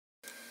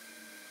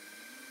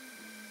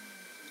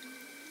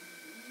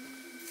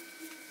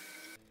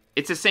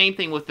It's the same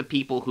thing with the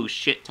people who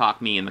shit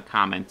talk me in the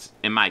comments,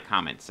 in my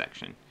comments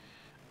section.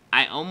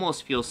 I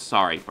almost feel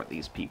sorry for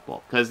these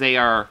people because they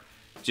are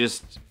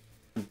just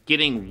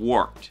getting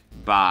warped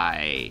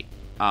by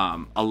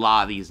a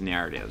lot of these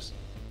narratives.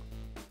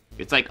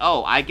 It's like,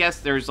 oh, I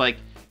guess there's like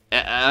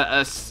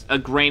a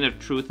grain of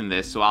truth in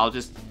this, so I'll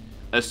just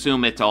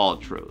assume it's all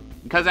truth,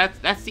 because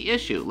that's the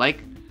issue. Like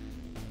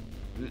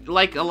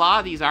a lot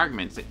of these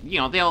arguments, you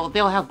know,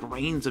 they'll have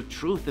grains of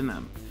truth in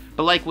them,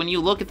 but like when you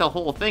look at the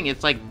whole thing,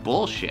 it's like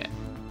bullshit.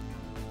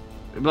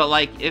 But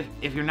like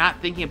if you're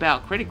not thinking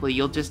about critically,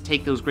 you'll just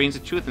take those grains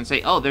of truth and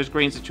say, oh, there's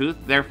grains of truth,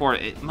 therefore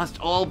it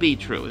must all be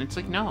true. And it's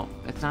like, no,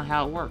 that's not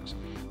how it works.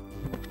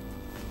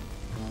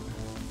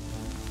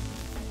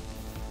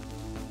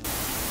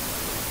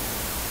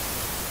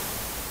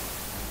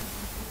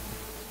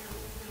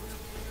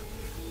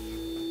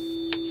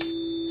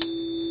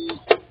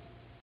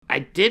 I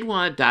did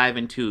want to dive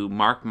into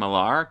Mark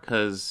Millar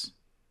because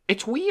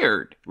it's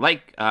weird.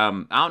 Like, I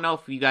don't know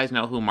if you guys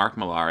know who Mark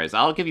Millar is.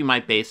 I'll give you my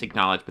basic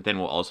knowledge, but then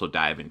we'll also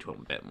dive into him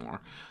a bit more.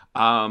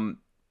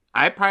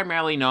 I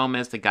primarily know him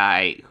as the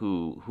guy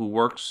who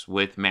works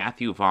with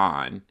Matthew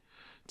Vaughn,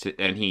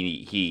 and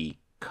he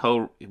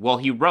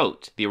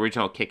wrote the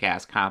original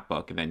Kick-Ass comic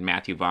book, and then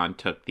Matthew Vaughn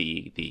took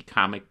the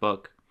comic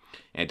book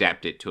and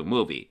adapted it to a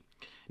movie.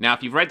 Now,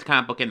 if you've read the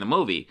comic book and the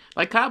movie,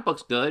 like, comic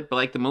book's good, but,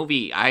 like, the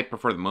movie, I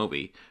prefer the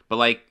movie. But,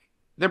 like,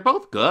 they're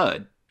both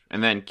good.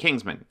 And then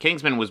Kingsman.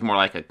 Kingsman was more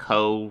like a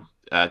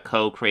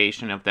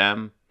co-creation of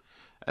them.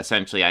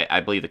 Essentially, I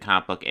believe the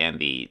comic book and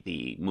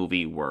the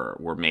movie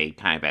were made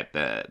kind of at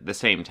the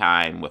same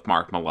time, with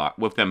Mark Millar,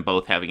 with them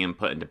both having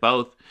input into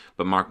both,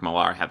 but Mark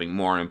Millar having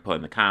more input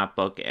in the comic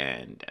book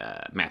and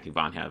Matthew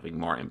Vaughn having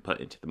more input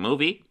into the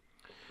movie.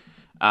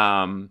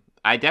 I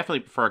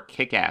definitely prefer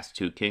Kick-Ass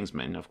to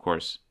Kingsman, of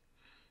course.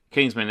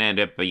 Kingsman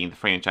ended up being the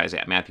franchise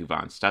that Matthew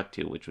Vaughn stuck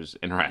to, which was an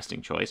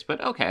interesting choice, but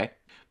okay.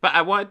 But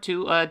I want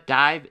to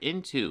dive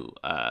into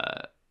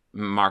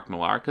Mark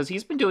Millar, because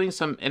he's been doing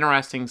some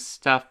interesting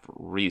stuff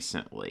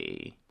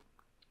recently.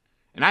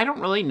 And I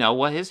don't really know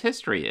what his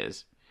history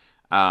is.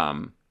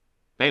 But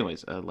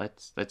anyways,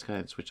 let's go ahead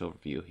and switch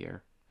overview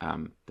here.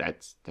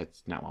 That's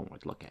not what I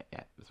want to look at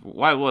yet.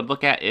 What I would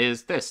look at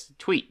is this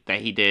tweet that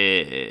he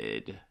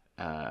did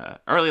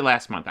early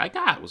last month.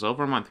 It was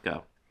over a month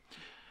ago.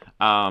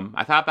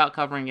 I thought about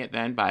covering it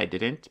then, but I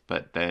didn't.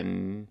 But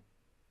then,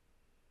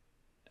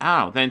 I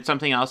don't know, then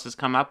something else has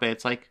come up, and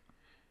it's like,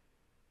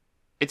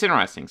 it's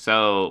interesting.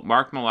 So,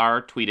 Mark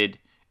Millar tweeted,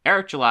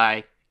 Eric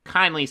July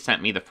kindly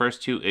sent me the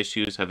first 2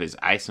 issues of his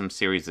Isom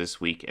series this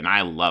week, and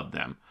I love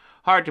them.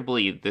 Hard to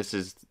believe this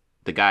is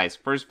the guy's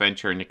first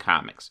venture into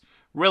comics.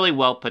 Really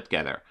well put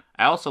together.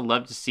 I also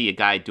love to see a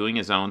guy doing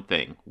his own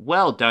thing.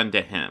 Well done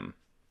to him.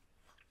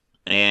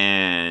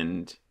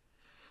 And,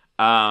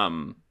 I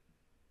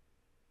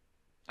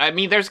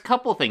mean, there's a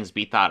couple things to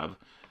be thought of.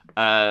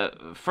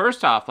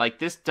 First off, like,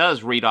 this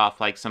does read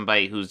off like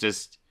somebody who's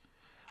just,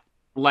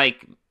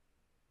 like,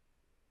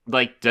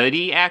 did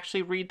he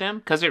actually read them?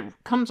 Because it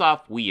comes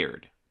off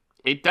weird.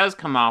 It does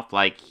come off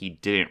like he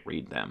didn't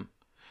read them.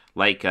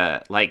 Like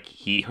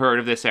he heard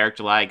of this Eric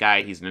July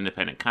guy. He's an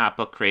independent comic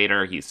book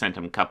creator. He sent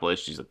him a couple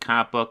issues of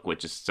comic book,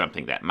 which is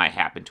something that might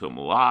happen to him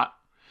a lot.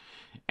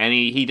 And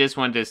he just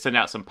wanted to send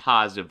out some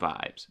positive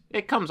vibes.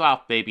 It comes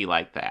off maybe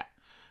like that.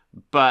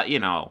 But, you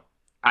know,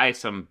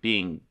 Isom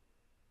being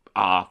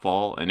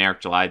awful and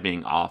Eric July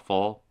being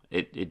awful,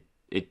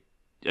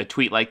 a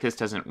tweet like this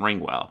doesn't ring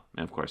well.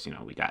 And of course, you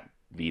know, we got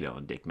Vito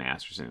and Dick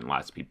Masterson and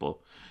lots of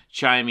people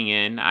chiming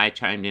in. I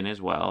chimed in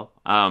as well.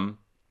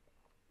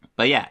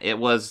 But yeah,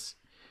 it's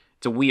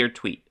a weird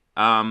tweet.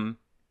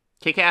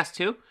 Kick-Ass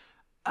 2?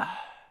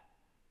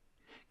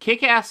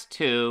 Kick-Ass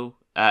 2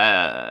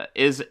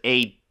 is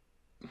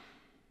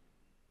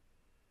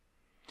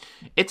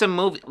it's a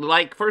movie,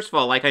 like, first of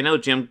all, like, I know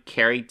Jim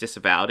Carrey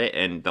disavowed it,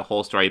 and the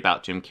whole story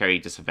about Jim Carrey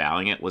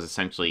disavowing it was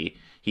essentially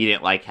he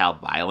didn't like how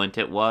violent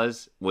it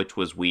was, which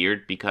was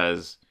weird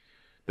because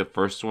the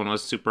first one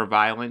was super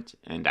violent,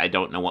 and I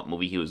don't know what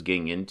movie he was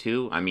getting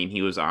into. I mean,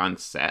 he was on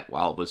set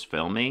while it was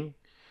filming.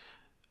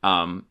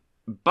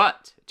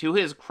 But to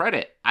his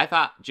credit, I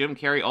thought Jim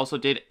Carrey also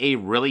did a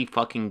really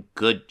fucking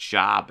good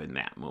job in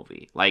that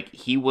movie. Like,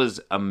 he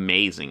was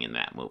amazing in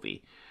that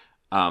movie.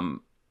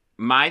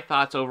 My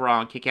thoughts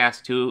overall on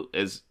Kick-Ass 2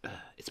 is,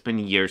 it's been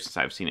years since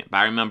I've seen it, but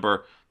I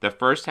remember the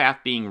first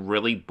half being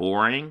really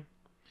boring,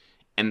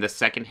 and the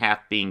second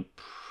half being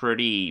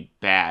pretty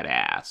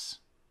badass.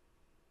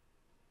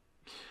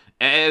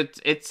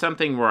 It's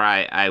something where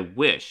I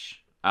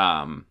wish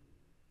Matthew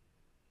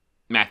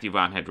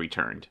Vaughn had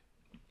returned.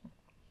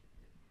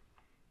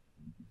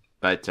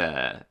 But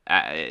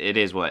it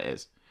is what it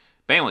is.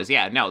 But anyways,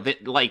 yeah, no,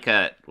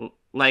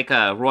 like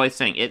Roy's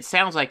saying, it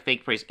sounds like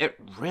fake praise. It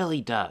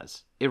really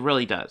does. It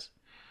really does.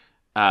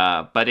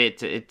 But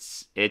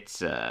it's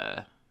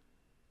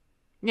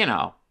you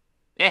know,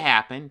 it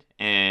happened,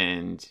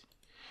 and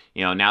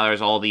you know, now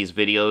there's all these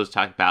videos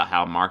talking about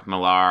how Mark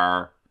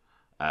Millar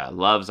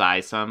loves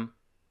Isom,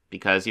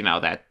 because, you know,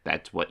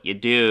 that's what you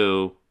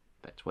do.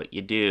 That's what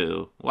you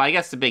do. Well, I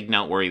guess the big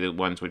noteworthy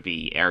ones would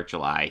be Eric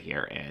July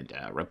here and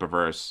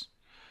Rippaverse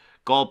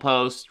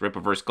Goalpost.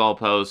 Rippaverse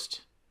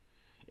Goalpost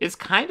is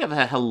kind of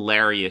a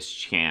hilarious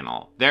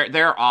channel.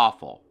 They're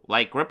awful.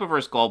 Like,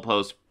 Rippaverse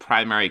Goalpost's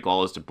primary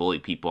goal is to bully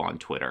people on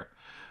Twitter.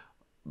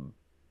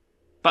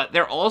 But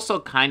they're also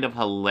kind of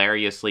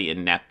hilariously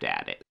inept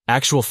at it.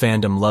 Actual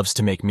Fandom loves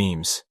to make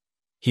memes.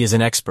 He is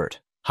an expert,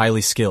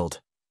 highly skilled.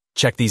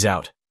 Check these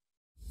out.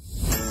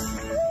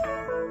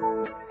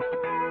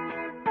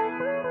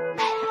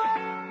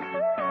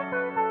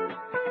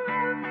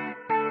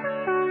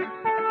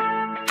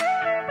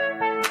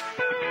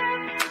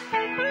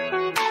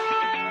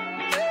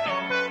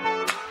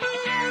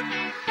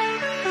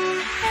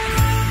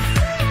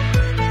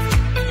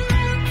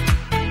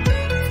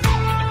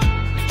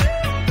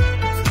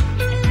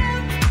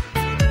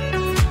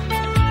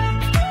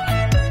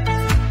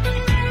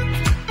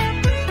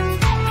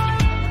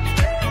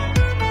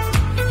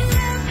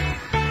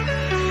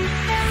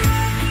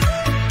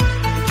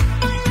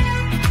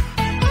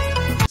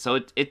 So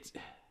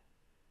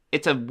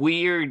it's a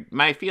weird.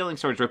 My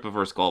feelings towards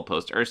Rippaverse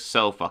Goalpost are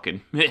so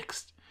fucking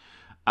mixed.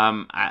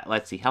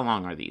 Let's see, how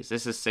long are these?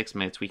 This is 6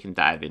 minutes. We can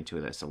dive into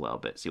this a little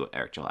bit. See what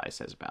Eric July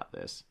says about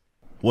this.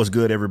 What's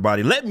good,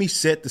 everybody? Let me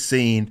set the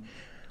scene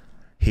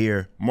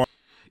here.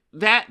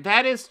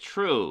 That is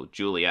true,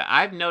 Julia.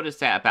 I've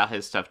noticed that about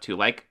his stuff too.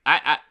 Like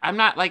I'm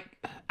not like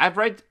I've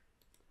read.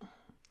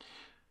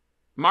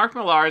 Mark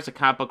Millar is a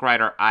comic book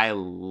writer I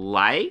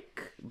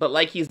like, but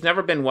like he's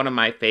never been one of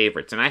my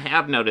favorites. And I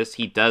have noticed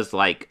he does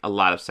like a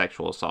lot of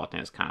sexual assault in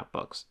his comic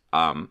books.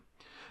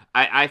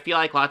 I feel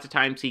like lots of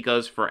times he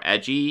goes for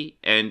edgy,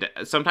 and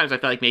sometimes I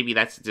feel like maybe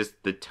that's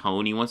just the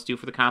tone he wants to do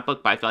for the comic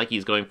book, but I feel like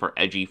he's going for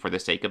edgy for the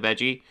sake of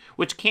edgy,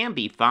 which can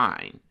be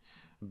fine.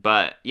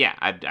 But yeah,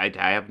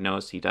 I have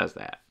noticed he does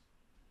that.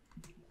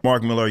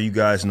 Mark Millar, you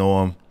guys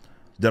know him.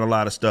 Done a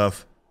lot of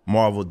stuff,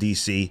 Marvel,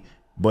 DC.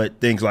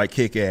 But things like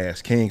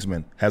Kick-Ass,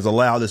 Kingsman, has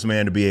allowed this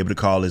man to be able to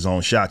call his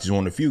own shots. He's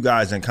one of the few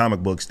guys in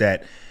comic books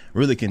that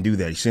really can do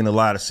that. He's seen a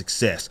lot of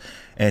success.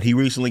 And he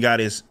recently got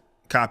his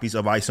copies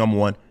of Isom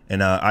 1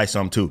 and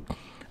Isom 2.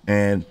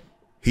 And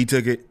he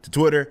took it to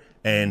Twitter,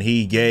 and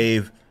he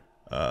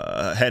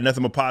had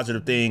nothing but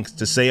positive things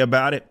to say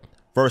about it.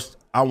 First,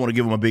 I want to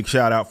give him a big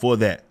shout out for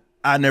that.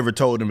 I never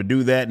told him to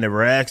do that,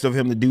 never asked of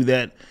him to do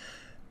that.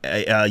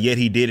 Yet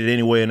he did it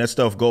anyway, and that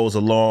stuff goes a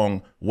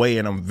long way,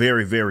 and I'm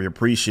very, very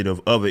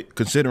appreciative of it,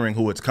 considering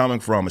who it's coming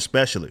from,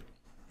 especially.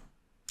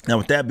 Now,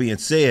 with that being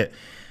said,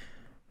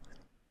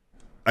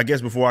 I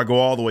guess before I go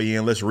all the way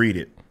in, let's read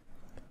it.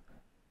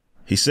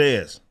 He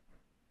says,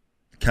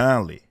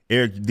 kindly,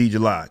 Eric D.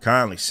 July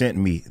kindly sent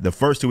me the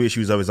first 2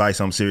 issues of his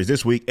Isom series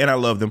this week, and I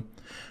love them.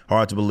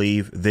 Hard to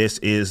believe this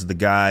is the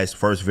guy's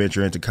first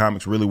venture into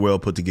comics, really well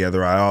put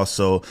together. I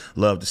also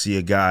love to see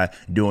a guy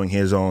doing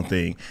his own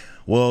thing.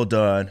 Well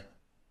done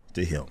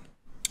to him.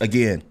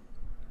 Again,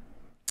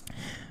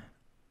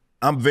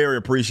 I'm very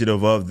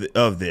appreciative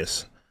of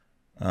this.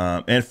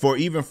 And for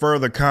even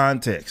further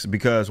context,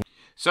 because...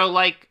 So,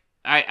 like,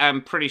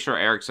 I'm pretty sure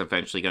Eric's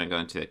eventually going to go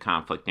into the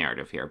conflict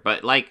narrative here.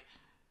 But, like,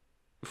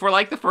 for,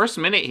 like, the first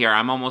minute here,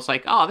 I'm almost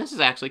like, oh, this is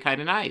actually kind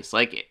of nice.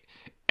 Like,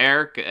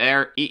 Eric,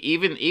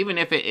 even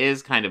if it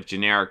is kind of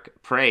generic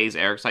praise,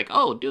 Eric's like,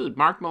 oh, dude,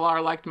 Mark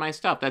Millar liked my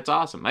stuff. That's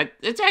awesome.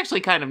 It's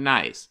actually kind of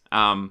nice.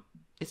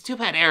 It's too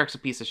bad Eric's a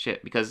piece of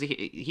shit, because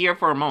here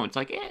for a moment, it's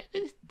like,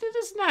 this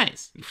is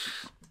nice.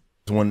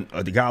 When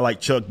a guy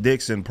like Chuck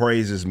Dixon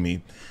praises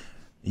me,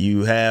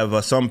 you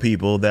have some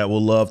people that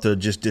will love to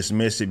just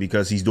dismiss it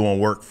because he's doing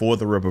work for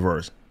the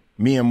Rippaverse.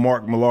 Me and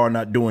Mark Millar are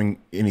not doing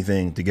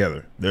anything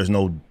together. There's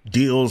no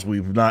deals.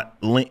 We've not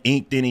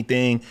inked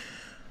anything.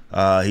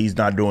 He's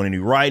not doing any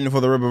writing for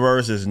the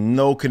Rippaverse. There's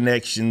no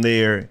connection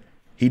there.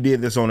 He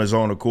did this on his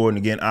own accord, and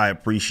again, I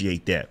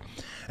appreciate that.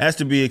 As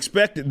to be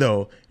expected,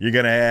 though, you're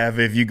gonna have,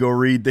 if you go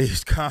read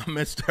these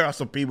comments, there are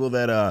some people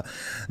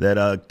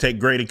that take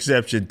great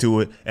exception to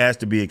it, as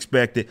to be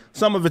expected.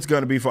 Some of it's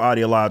gonna be for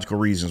ideological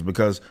reasons,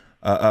 because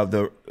of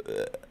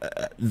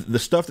the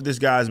stuff that this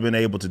guy's been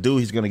able to do.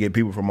 He's gonna get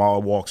people from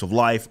all walks of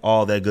life,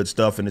 all that good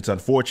stuff, and it's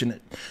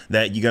unfortunate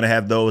that you're gonna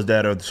have those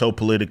that are so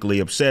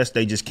politically obsessed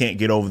they just can't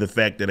get over the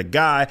fact that a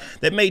guy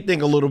that may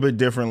think a little bit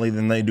differently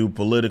than they do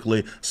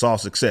politically saw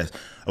success.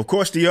 Of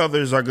course, the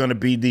others are gonna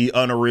be the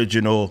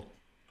unoriginal.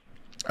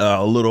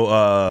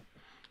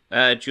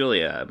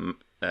 Julia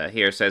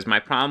here says, my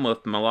problem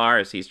with Millar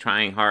is he's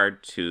trying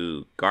hard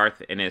to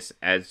Garth Ennis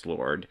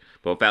edgelord,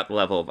 but without the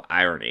level of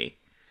irony.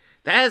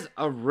 That is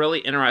a really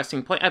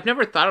interesting point. I've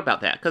never thought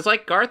about that, because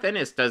like Garth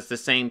Ennis does the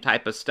same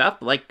type of stuff,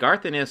 but like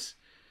Garth Ennis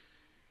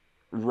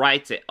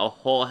writes it a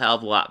whole hell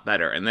of a lot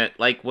better. And that,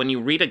 like, when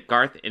you read a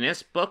Garth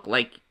Ennis book,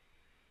 like,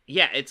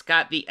 yeah, it's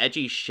got the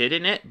edgy shit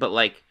in it, but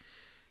like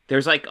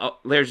there's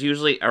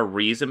usually a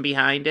reason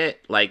behind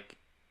it. Like,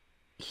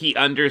 he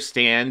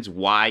understands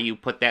why you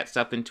put that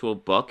stuff into a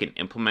book and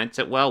implements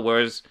it well.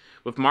 Whereas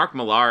with Mark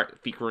Millar,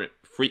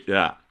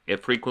 it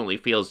frequently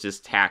feels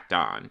just tacked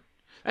on.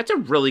 That's a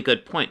really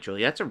good point,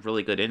 Julie. That's a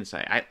really good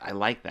insight. I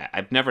like that.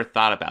 I've never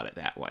thought about it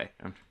that way.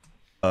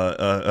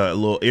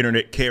 little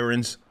internet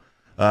Karens,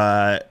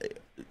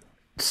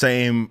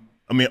 same.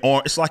 I mean,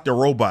 it's like the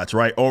robots,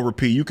 right? On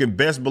repeat. You can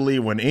best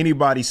believe when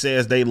anybody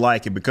says they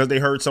like it because they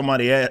heard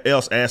somebody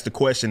else ask the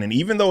question, and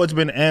even though it's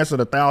been answered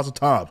 1,000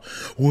 times,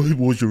 what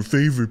was your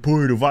favorite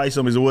part of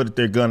Isom is what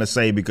they're gonna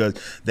say because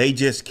they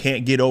just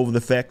can't get over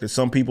the fact that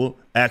some people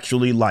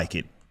actually like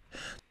it.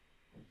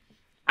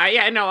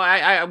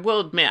 I will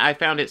admit I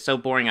found it so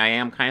boring. I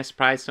am kind of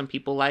surprised some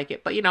people like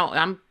it, but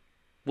I'm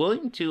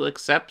willing to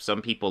accept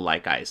some people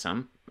like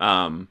Isom.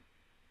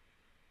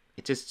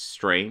 It's just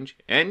strange,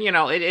 and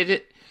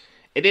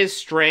it is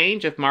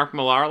strange if Mark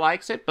Millar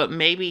likes it, but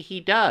maybe he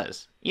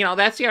does.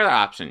 That's the other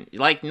option.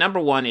 Like, number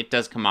one, it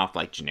does come off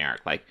like generic.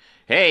 Like,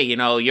 hey,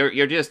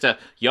 you're just a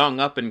young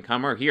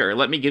up-and-comer. Here,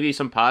 let me give you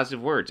some positive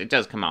words. It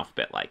does come off a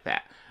bit like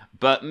that.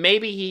 But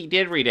maybe he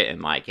did read it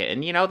and like it,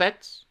 and,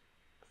 that's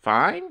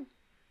fine.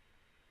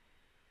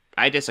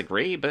 I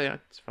disagree, but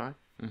it's fine.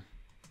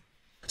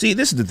 See,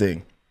 this is the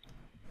thing.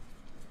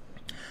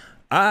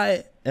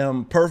 I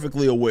am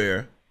perfectly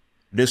aware,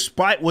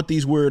 despite what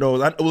these weirdos...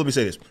 let me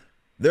say this.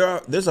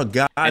 There's a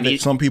guy that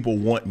some people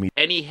want me.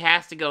 And he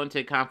has to go into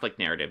the conflict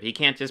narrative. He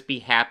can't just be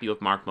happy with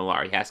Mark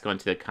Millar. He has to go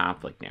into the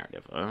conflict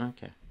narrative. Oh,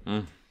 okay.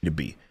 To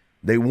be.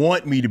 They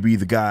want me to be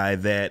the guy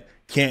that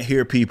can't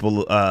hear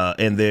people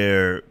and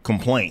their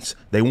complaints.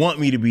 They want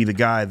me to be the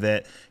guy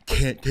that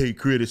can't take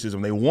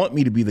criticism. They want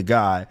me to be the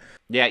guy.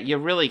 Yeah, you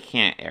really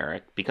can't,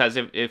 Eric, because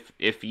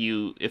if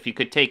you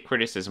could take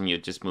criticism,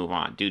 you'd just move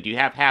on. Dude, you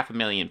have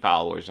 500,000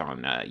 followers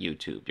on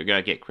YouTube. You're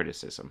going to get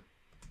criticism.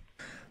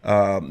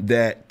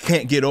 That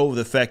can't get over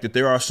the fact that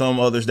there are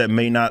some others that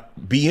may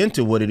not be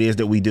into what it is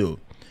that we do.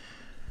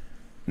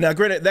 Now,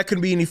 granted, that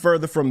couldn't be any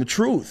further from the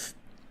truth.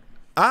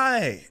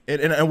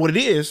 And what it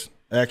is,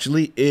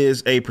 actually,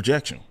 is a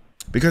projection.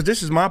 Because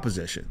this is my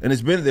position, and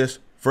it's been this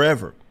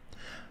forever.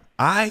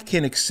 I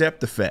can accept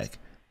the fact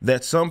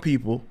that some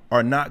people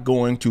are not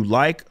going to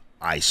like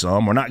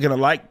Isom or not going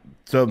to like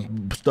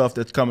some stuff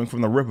that's coming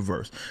from the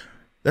Rippaverse.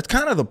 That's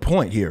kind of the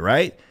point here,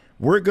 right?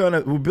 We're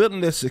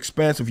building this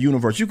expansive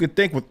universe. You could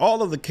think with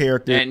all of the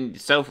characters.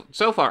 And so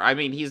far, I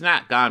mean, he's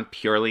not gone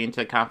purely into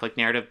the conflict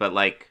narrative, but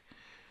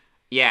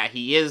yeah,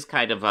 he is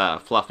kind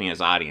of fluffing his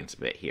audience a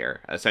bit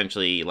here.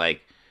 Essentially,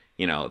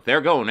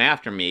 they're going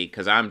after me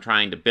because I'm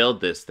trying to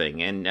build this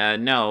thing. And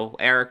no,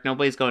 Eric,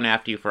 nobody's going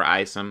after you for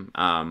Isom.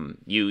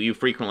 You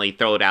frequently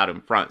throw it out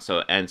in front, so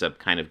it ends up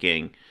kind of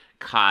getting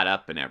caught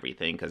up in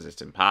everything because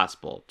it's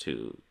impossible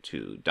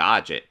to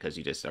dodge it because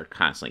you just are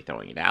constantly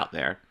throwing it out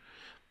there.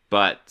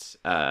 But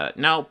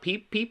no,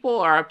 people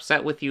are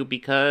upset with you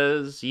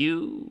because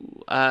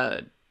you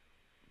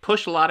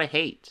push a lot of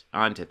hate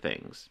onto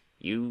things.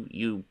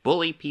 You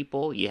bully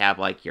people. You have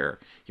your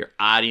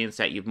audience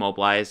that you've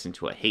mobilized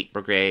into a hate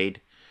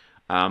brigade.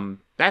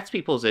 That's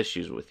people's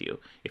issues with you.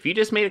 If you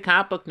just made a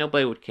comic book,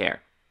 nobody would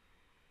care.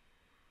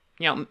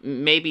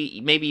 Maybe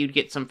you'd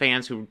get some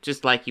fans who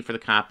just like you for the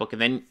comic book,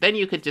 and then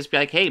you could just be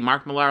like, hey,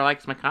 Mark Millar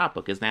likes my comic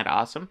book. Isn't that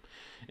awesome?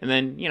 And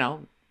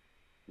then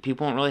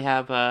people won't really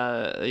have,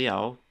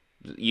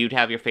 you'd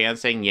have your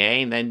fans saying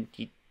yay, and then,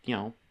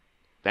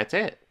 that's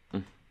it.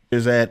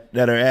 Is that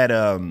are at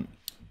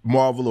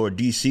Marvel or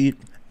DC,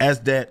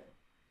 as that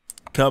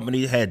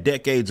company had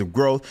decades of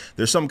growth,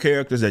 there's some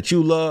characters that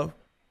you love,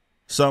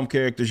 some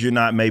characters you're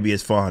not maybe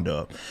as fond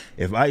of.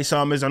 If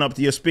Isom isn't up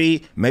to your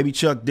speed, maybe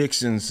Chuck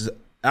Dixon's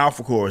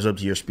Alpha Core is up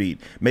to your speed.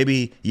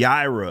 Maybe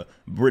Yaira,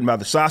 written by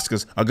the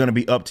Saskas, are going to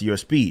be up to your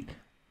speed.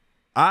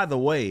 Either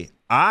way,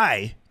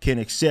 I can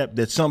accept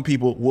that some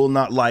people will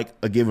not like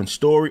a given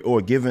story or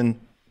a given,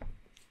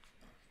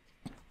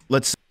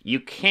 let's say. You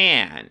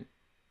can.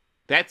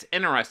 That's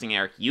interesting,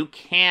 Eric. You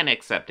can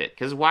accept it.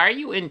 Because why are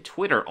you in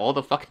Twitter all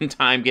the fucking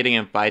time getting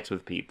in fights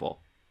with people?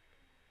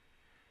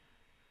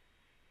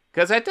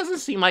 Because that doesn't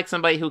seem like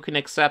somebody who can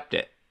accept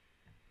it.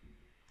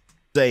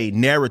 Say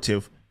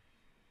narrative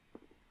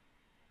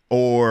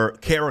or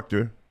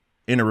character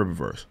in the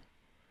Rippaverse.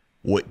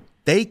 What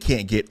they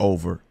can't get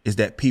over is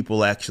that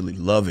people actually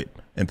love it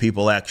and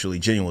people actually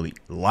genuinely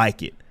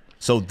like it.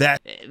 So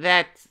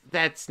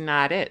that's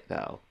not it,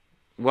 though.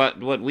 What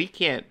we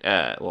can't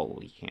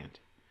we can't.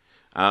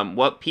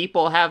 What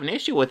people have an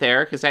issue with,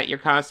 Eric, is that you're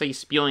constantly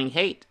spewing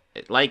hate.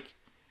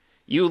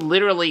 You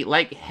literally,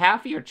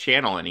 half of your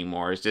channel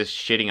anymore is just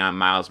shitting on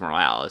Miles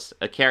Morales,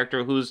 a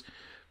character who's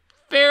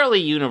fairly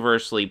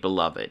universally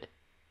beloved.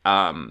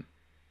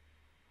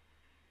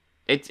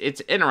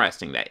 It's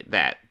interesting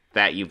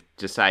that you've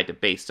decided to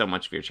base so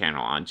much of your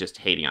channel on just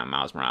hating on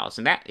Miles Morales.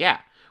 And that, yeah,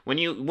 when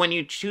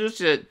you choose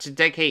to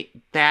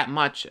dedicate that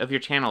much of your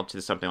channel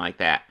to something like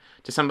that,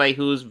 to somebody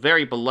who's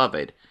very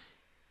beloved,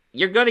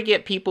 you're going to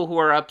get people who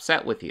are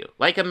upset with you.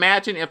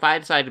 Imagine if I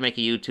decided to make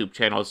a YouTube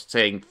channel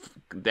saying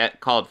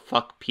called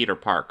Fuck Peter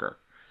Parker.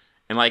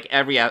 And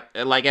every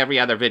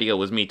other video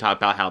was me talking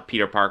about how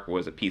Peter Parker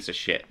was a piece of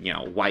shit,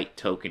 white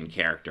token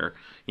character,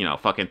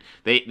 fucking,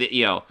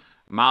 they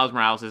Miles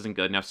Morales isn't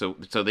good enough, so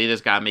they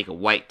just gotta make a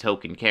white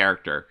token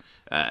character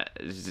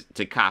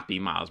to copy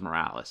Miles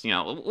Morales.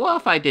 Well,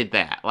 if I did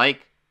that, I'd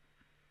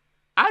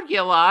get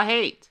a lot of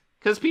hate.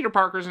 Because Peter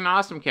Parker's an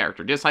awesome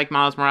character, just like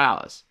Miles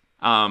Morales.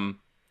 And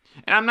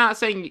I'm not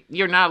saying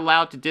you're not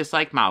allowed to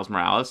dislike Miles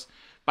Morales,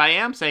 but I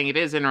am saying it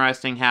is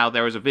interesting how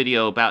there was a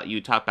video about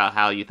you talk about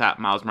how you thought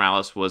Miles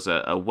Morales was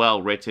a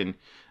well-written,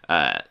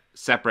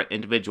 separate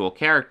individual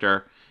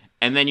character,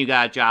 and then you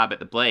got a job at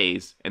the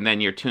Blaze, and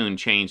then your tune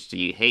changed to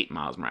you hate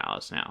Miles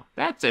Morales now.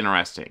 That's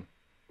interesting.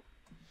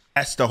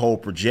 That's the whole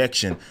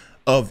projection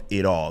of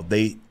it all.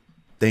 They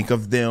think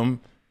of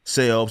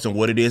themselves and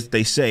what it is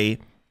they say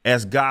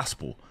as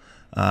gospel.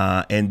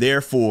 And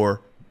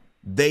therefore,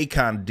 they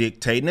kind of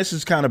dictate. And this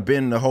has kind of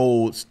been the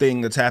whole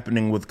thing that's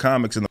happening with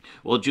comics.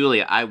 Well,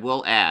 Julia, I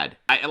will add,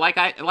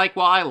 while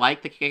I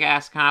like the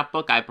Kick-Ass comic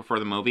book, I prefer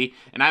the movie.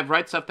 And I've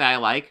read stuff that I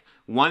like.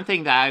 One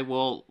thing that I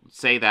will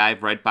say that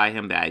I've read by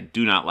him that I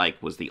do not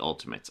like was the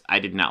Ultimates. I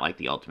did not like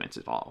the Ultimates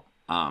at all.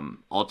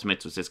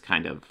 Ultimates was just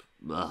kind of,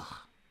 ugh.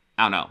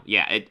 I don't know.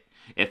 Yeah,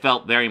 it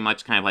felt very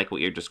much kind of like what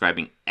you're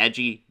describing,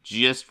 edgy,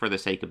 just for the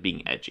sake of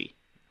being edgy.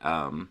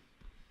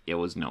 It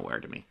was nowhere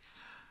to me.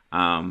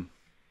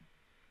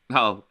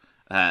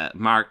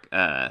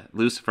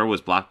 Lucifer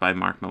was blocked by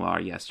Mark Millar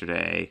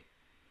yesterday.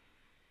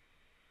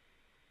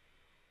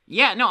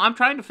 Yeah, no, I'm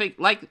trying to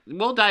figure,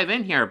 we'll dive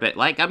in here a bit.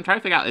 I'm trying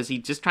to figure out, is he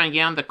just trying to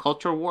get on the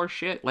culture war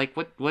shit?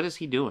 What is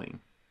he doing?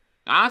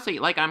 Honestly,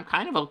 I'm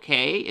kind of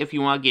okay if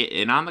you want to get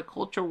in on the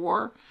culture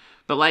war,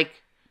 but,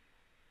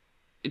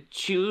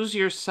 choose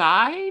your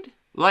side?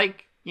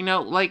 If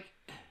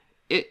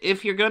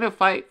you're gonna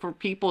fight for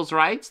people's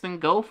rights, then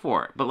go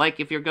for it. But,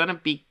 if you're gonna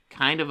be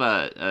kind of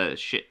a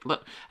shit...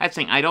 Look, that's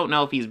saying, I don't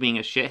know if he's being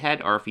a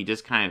shithead or if he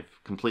just kind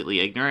of completely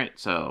ignorant,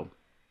 so...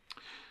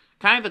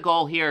 Kind of the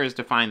goal here is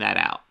to find that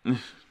out. In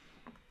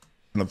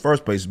the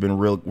first place, it's been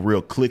real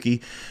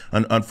clicky,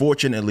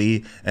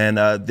 unfortunately.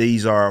 And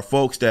these are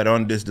folks that are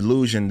under this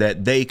delusion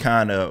that they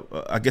kind of,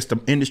 I guess the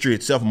industry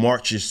itself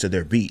marches to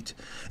their beat.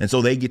 And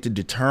so they get to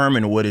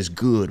determine what is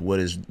good,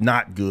 what is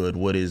not good,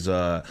 what is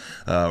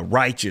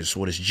righteous,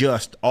 what is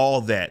just,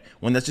 all that.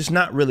 When that's just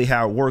not really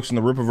how it works. And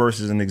the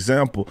Rippaverse is an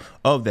example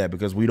of that,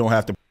 because we don't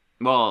have to.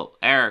 Well,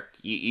 Eric,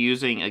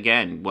 using,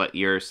 again, what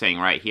you're saying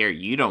right here,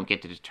 you don't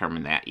get to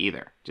determine that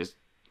either. Just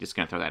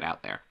going to throw that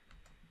out there.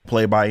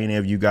 Play by any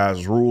of you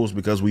guys' rules,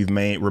 because we've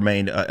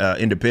remained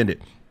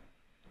independent,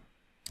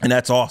 and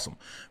that's awesome,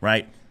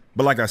 right?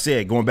 But like I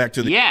said, going back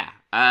to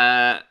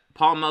the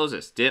Paul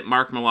Moses, did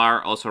Mark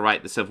Millar also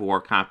write the Civil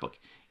War comic book?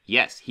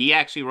 Yes, he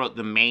actually wrote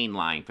the main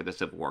line for the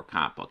Civil War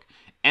comic book,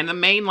 and the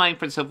main line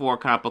for the Civil War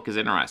comic book is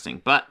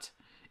interesting. But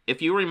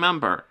if you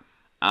remember,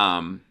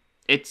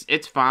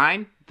 it's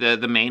fine,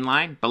 the main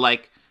line, but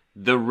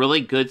the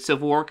really good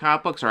Civil War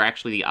comic books are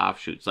actually the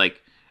offshoots.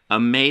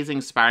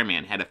 Amazing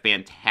Spider-Man had a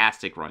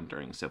fantastic run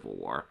during Civil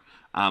War.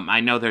 I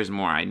know there's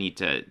more.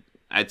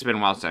 It's been a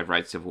while since I've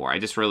read Civil War. I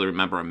just really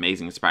remember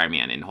Amazing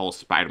Spider-Man, and the whole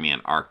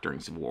Spider-Man arc during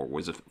Civil War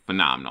was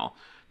phenomenal.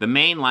 The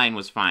main line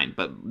was fine,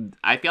 but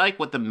I feel like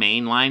what the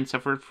main line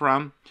suffered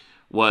from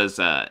was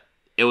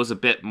it was a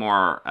bit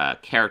more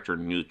character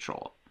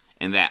neutral.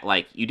 In that,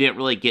 you didn't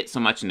really get so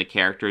much into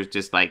characters,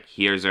 just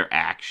here's their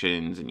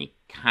actions, and you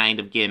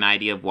kind of get an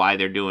idea of why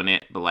they're doing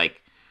it, but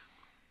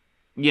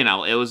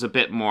it was a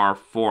bit more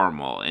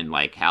formal in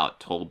how it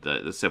told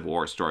the Civil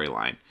War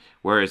storyline.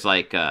 Whereas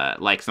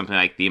something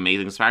like the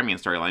Amazing Spider-Man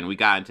storyline, we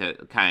got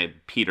into kind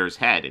of Peter's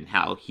head and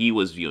how he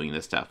was viewing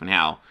this stuff, and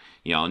how,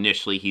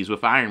 initially he's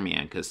with Iron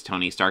Man because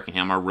Tony Stark and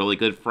him are really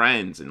good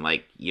friends, and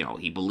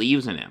he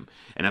believes in him.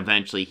 And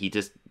eventually he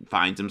just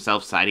finds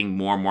himself siding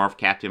more and more of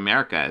Captain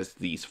America as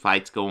these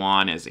fights go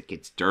on, as it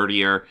gets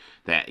dirtier,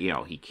 that,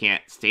 he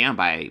can't stand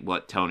by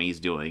what Tony's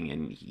doing,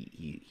 and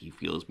he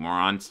feels more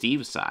on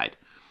Steve's side.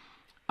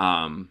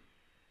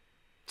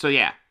 So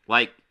yeah,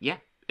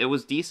 it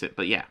was decent,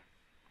 but yeah.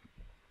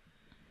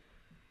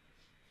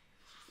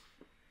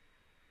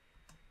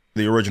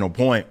 The original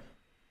point,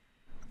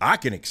 I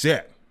can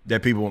accept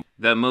that people...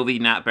 The movie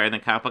not better than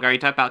comic book. Are you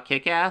talking about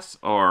Kick-Ass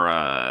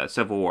or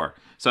Civil War?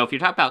 So if you're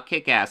talking about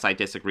Kick-Ass, I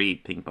disagree,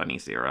 Pink Bunny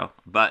Zero.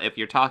 But if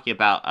you're talking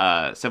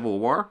about Civil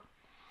War,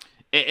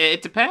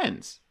 it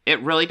depends.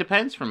 It really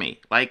depends for me.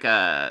 Like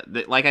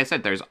I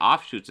said, there's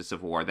offshoots of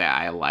Civil War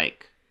that I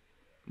like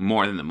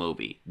more than the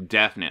movie.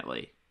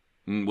 Definitely.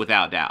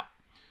 Without doubt.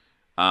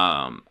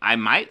 I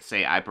might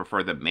say I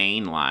prefer the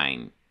main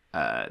line,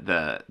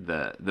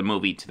 the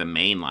movie to the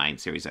mainline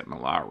series that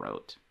Millar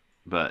wrote.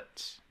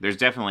 But there's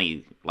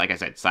definitely, like I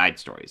said, side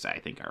stories that I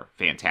think are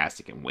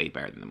fantastic and way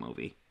better than the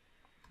movie.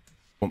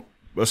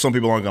 Well, some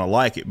people aren't going to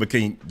like it, but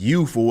can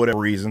you, for whatever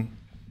reason,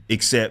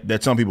 accept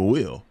that some people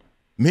will?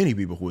 Many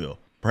people will.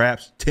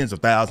 Perhaps tens of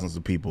thousands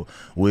of people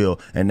will.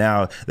 And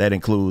now that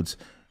includes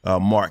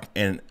Mark.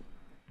 And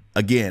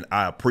again,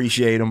 I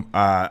appreciate him.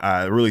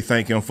 I really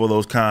thank him for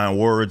those kind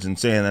words and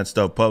saying that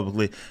stuff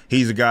publicly.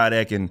 He's a guy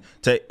that can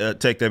take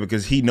that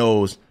because he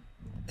knows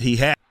he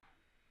had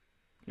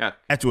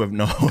to have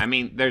known. I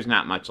mean, there's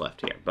not much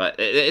left here, but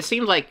it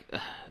seems like,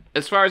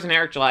 as far as an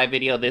Eric July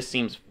video, this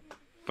seems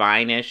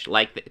fine-ish.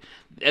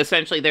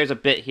 Essentially, there's a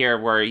bit here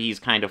where he's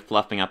kind of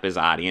fluffing up his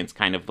audience,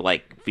 kind of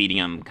feeding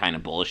them kind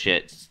of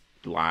bullshit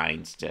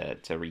lines to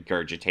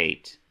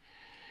regurgitate.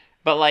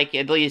 But like,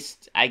 at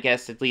least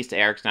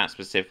Eric's not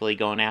specifically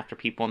going after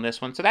people in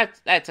this one, so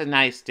that's a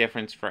nice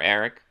difference for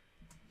Eric.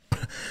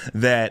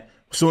 That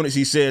as soon as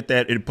he said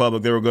that in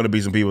public, there were going to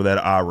be some people that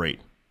are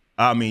irate.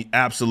 I mean,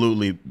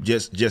 absolutely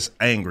just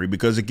angry,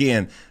 because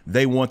again,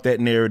 they want that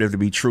narrative to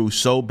be true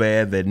so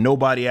bad that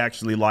nobody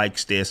actually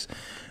likes this,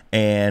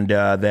 and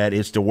that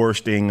it's the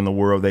worst thing in the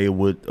world. They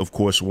would, of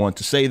course, want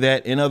to say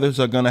that, and others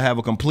are going to have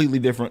a completely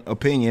different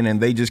opinion, and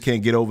they just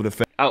can't get over the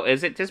fact. Oh,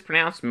 is it just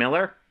pronounced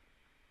Miller?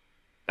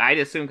 I'd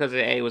assume because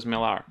the A was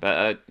Millar,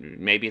 but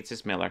maybe it's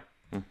just Miller.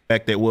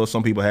 Fact that, well,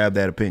 some people have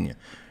that opinion.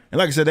 And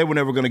like I said, they were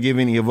never going to give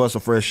any of us a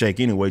fresh shake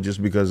anyway,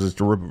 just because it's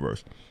the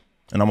Rippaverse.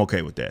 And I'm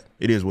okay with that.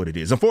 It is what it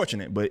is.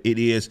 Unfortunate, but it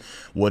is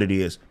what it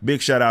is.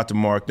 Big shout out to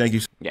Mark. Thank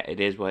you. Yeah, it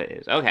is what it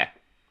is. Okay.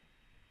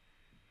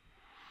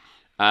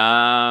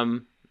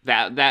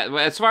 That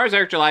as far as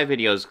Eric July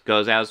videos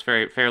goes, that was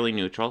fairly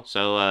neutral.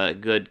 So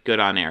good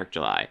on Eric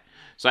July.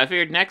 So I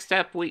figured next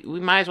step we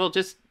might as well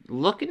just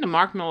look into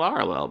Mark Millar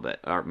a little bit.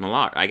 Or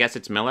Millar. I guess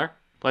it's Miller.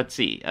 Let's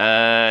see.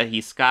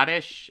 He's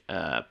Scottish,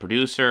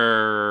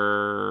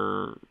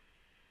 producer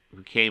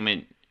who came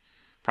in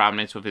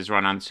prominence with his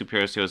run on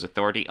superhero series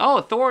Authority. Oh,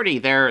 Authority!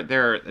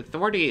 Their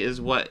Authority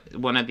is what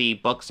one of the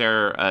books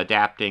they're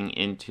adapting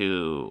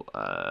into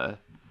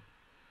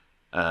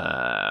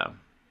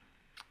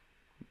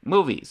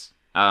movies.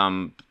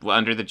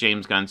 Under the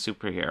James Gunn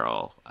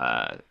superhero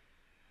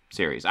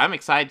series. I'm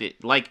excited.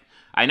 Like,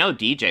 I know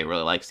DJ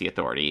really likes the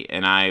Authority,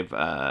 and I've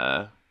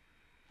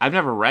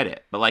never read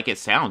it, but like, it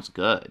sounds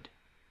good,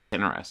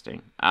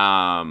 interesting.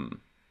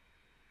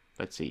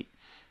 Let's see.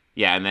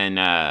 Yeah, and then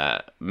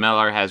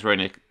Millar has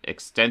written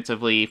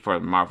extensively for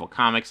Marvel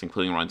Comics,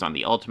 including runs on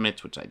the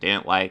Ultimates, which I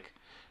didn't like.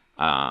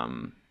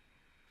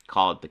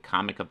 Called the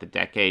Comic of the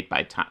Decade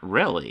by Tom.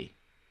 Really?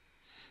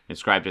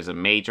 Described as a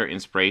major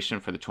inspiration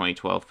for the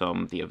 2012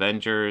 film The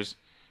Avengers.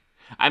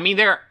 I mean,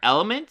 there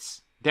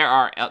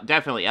are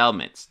definitely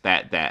elements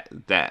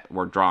that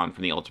were drawn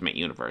from the Ultimate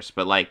Universe,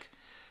 but like,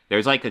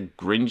 there's like a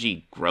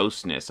grungy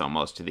grossness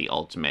almost to the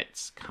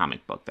Ultimates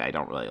comic book that I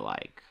don't really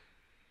like.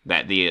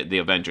 That the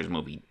Avengers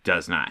movie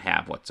does not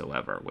have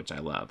whatsoever, which I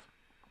love.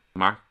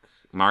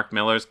 Mark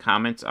Millar's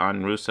comments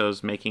on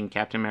Russo's making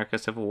Captain America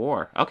Civil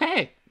War.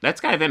 Okay,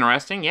 that's kind of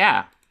interesting,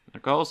 yeah.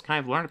 Our goal is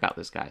kind of learn about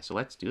this guy, so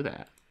let's do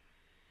that.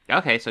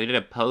 Okay, so he did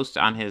a post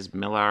on his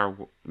Millar...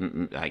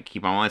 I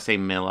want to say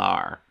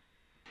Millar.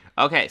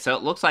 Okay, so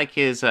it looks like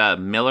his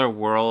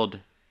Millarworld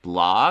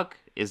blog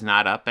is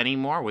not up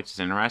anymore, which is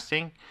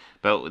interesting.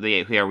 But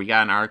here, we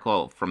got an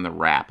article from The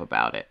Wrap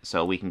about it,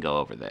 so we can go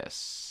over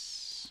this.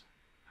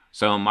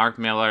 So Mark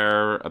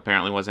Millar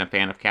apparently wasn't a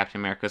fan of Captain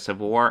America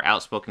Civil War.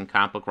 Outspoken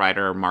comic book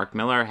writer Mark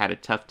Millar had a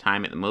tough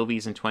time at the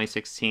movies in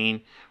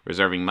 2016,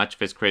 reserving much of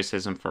his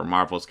criticism for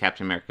Marvel's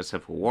Captain America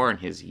Civil War in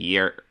his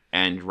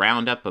year-end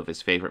roundup of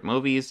his favorite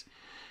movies.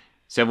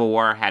 Civil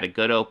War had a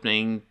good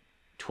opening,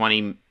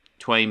 20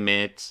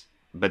 minutes,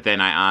 but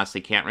then I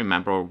honestly can't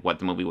remember what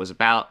the movie was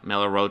about.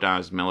 Millar wrote on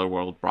his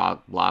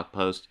Millarworld blog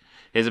post.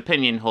 His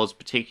opinion holds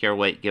particular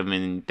weight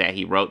given that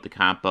he wrote the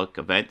comic book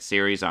event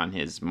series on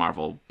which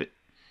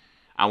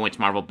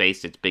Marvel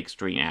based its big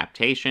screen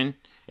adaptation.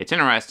 It's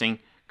interesting.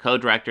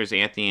 Co-directors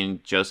Anthony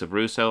and Joseph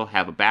Russo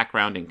have a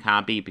background in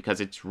comedy because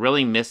it's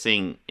really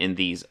missing in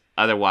these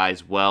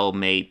otherwise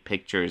well-made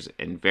pictures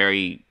and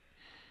very,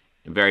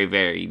 very,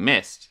 very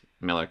missed,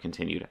 Millar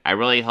continued. I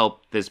really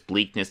hope this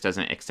bleakness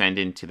doesn't extend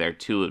into their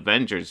two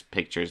Avengers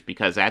pictures,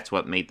 because that's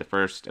what made the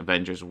first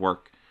Avengers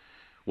work,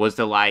 was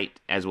the light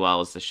as well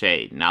as the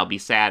shade. And I'll be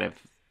sad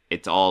if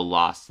it's all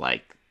lost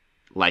like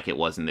it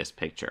was in this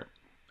picture.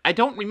 I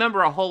don't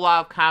remember a whole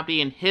lot of comedy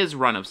in his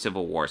run of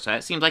Civil War, so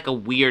that seems like a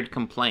weird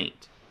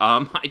complaint.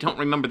 I don't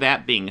remember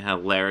that being a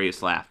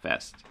hilarious laugh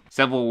fest.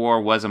 Civil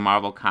War was a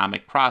Marvel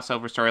comic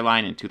crossover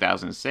storyline in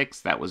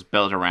 2006 that was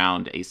built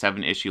around a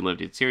 7-issue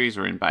limited series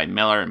written by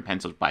Millar and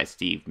penciled by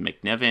Steve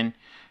McNiven.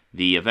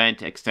 The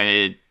event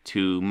extended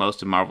to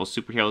most of Marvel's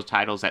superhero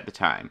titles at the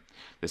time.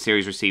 The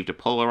series received a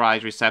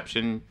polarized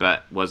reception,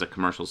 but was a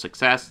commercial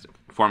success,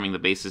 forming the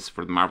basis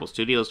for the Marvel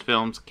Studios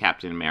films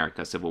Captain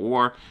America Civil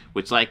War,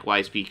 which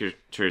likewise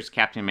features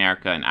Captain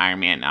America and Iron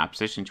Man in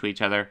opposition to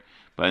each other,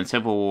 but in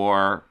Civil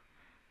War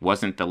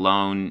wasn't the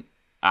lone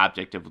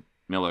object of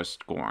Millar's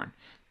scorn.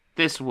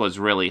 This was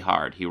really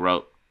hard, he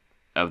wrote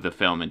of the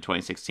film in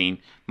 2016.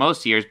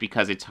 Most years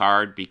because it's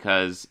hard,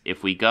 because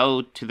if we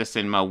go to the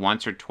cinema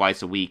once or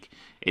twice a week,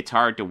 it's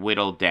hard to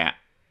whittle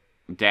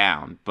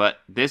down. But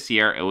this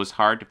year, it was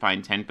hard to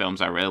find 10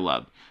 films I really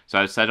loved, so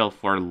I settled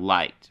for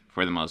light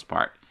for the most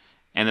part.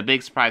 And the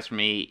big surprise for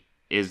me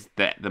is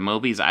that the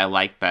movies I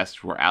liked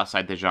best were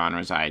outside the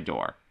genres I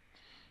adore.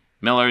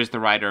 Millar is the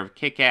writer of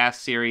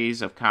Kick-Ass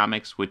series of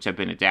comics, which have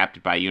been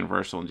adapted by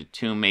Universal into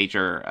 2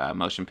 major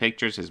motion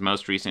pictures. His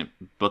most recent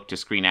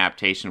book-to-screen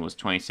adaptation was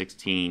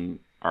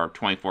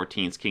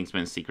 2014's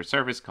Kingsman's Secret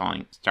Service,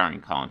 starring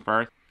Colin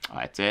Firth. Oh,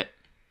 that's it.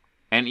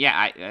 And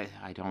yeah,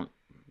 I don't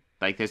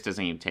like, this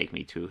doesn't even take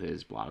me to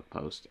his blog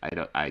post.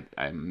 I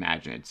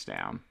imagine it's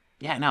down.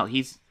 Yeah, no,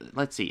 he's.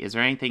 Let's see. Is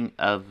there anything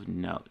of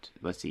note?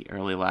 Let's see.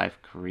 Early life,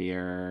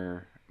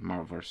 career,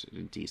 Marvel versus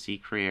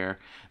DC career.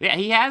 Yeah,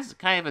 he has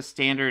kind of a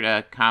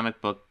standard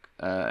comic book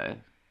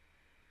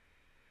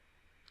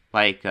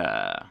like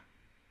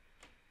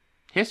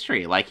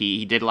history. Like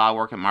he did a lot of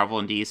work at Marvel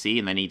and DC,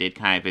 and then he did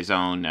kind of his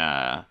own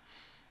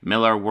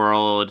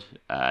Millarworld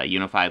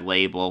unified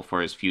label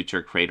for his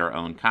future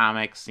creator-owned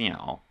comics. You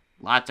know,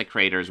 lots of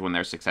creators when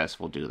they're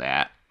successful do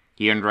that.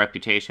 He earned a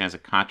reputation as a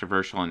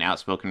controversial and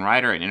outspoken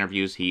writer. In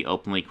interviews, he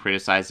openly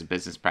criticized the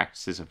business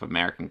practices of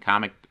American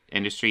comic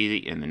industry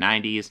in the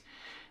 90s.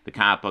 The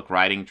comic book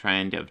writing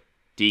trend of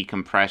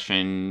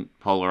decompression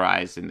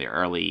polarized in the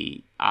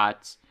early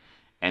aughts,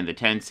 and the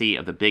tendency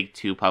of the big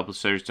two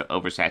publishers to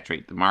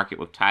oversaturate the market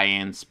with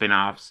tie-ins,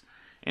 spin-offs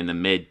in the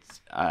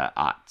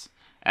mid-aughts,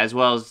 as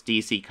well as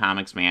DC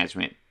Comics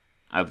management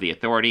of the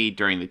authority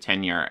during the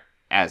tenure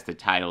as the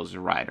title's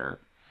writer.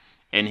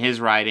 In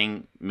his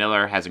writing,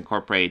 Millar has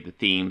incorporated the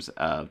themes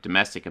of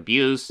domestic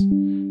abuse,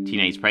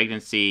 teenage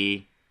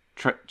pregnancy,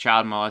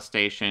 child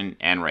molestation,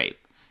 and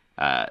rape.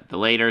 The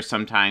later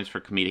sometimes for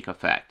comedic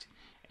effect.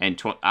 In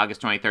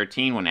August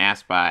 2013, when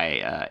asked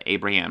by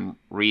Abraham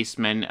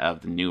Reisman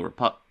of the New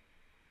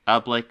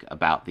Republic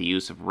about the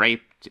use of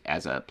rape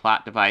as a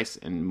plot device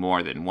in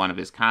more than one of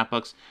his comic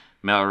books,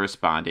 Millar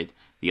responded,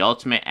 "The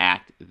ultimate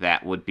act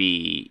that would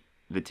be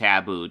the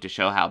taboo to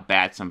show how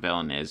bad some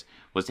villain is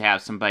was to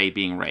have somebody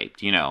being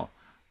raped, you know.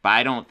 But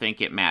I don't think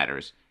it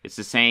matters. It's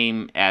the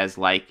same as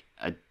like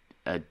a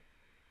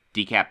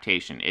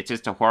decapitation. It's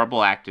just a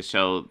horrible act to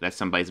show that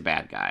somebody's a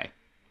bad guy."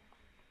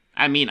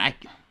 I mean,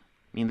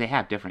 they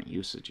have different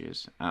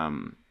usages.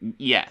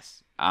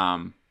 Yes.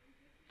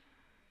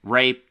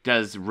 Rape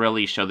does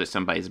really show that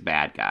somebody's a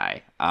bad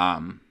guy. I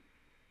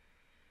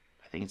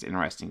think it's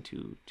interesting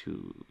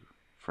to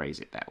phrase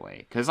it that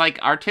way. Because, like,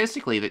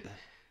 artistically,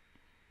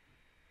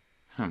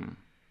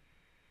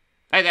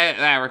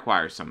 that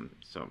requires some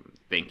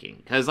thinking.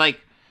 Because,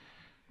 like,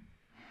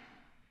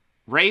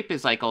 rape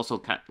is, like,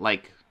 also,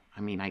 like,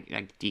 I mean,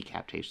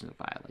 decapitation is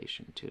a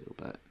violation, too,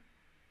 but...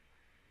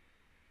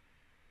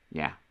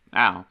 Yeah.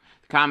 The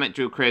comment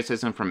drew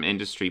criticism from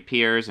industry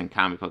peers and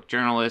comic book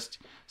journalists.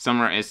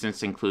 Some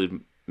instances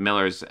include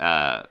Millar's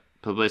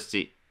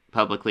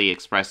publicly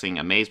expressing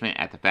amazement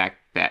at the fact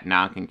that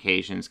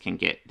non-Caucasians can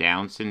get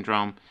Down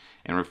syndrome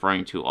and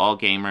referring to all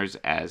gamers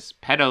as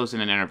pedos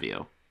in an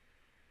interview.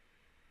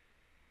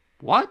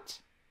 What?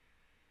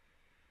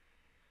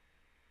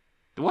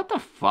 What the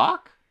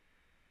fuck?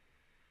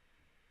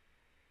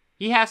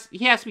 He has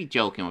to be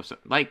joking with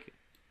like,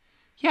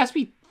 he has to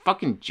be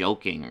fucking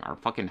joking or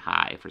fucking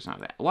high for some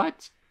of that.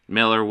 What?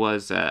 Millar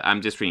was,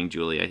 I'm just reading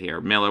Julia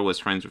here. Millar was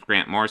friends with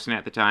Grant Morrison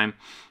at the time.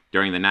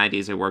 During the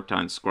 90s, they worked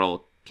on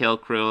Skrull Kill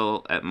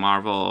Crew at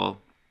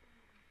Marvel.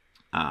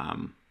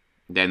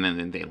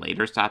 Then they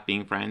later stopped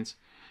being friends.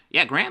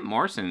 Yeah, Grant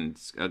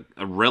Morrison's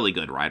a really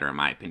good writer, in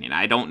my opinion.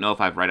 I don't know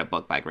if I've read a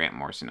book by Grant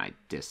Morrison I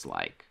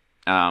dislike.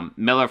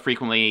 Millar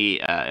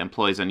frequently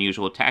employs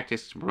unusual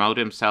tactics to promote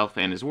himself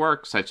and his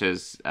work, such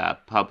as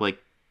public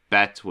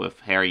bets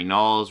with Harry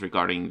Knowles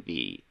regarding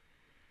the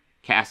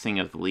casting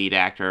of the lead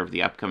actor of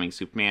the upcoming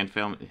Superman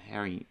film.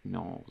 Harry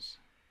Knowles.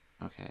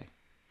 Okay.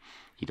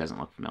 He doesn't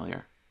look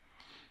familiar.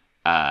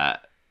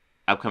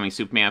 Upcoming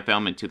Superman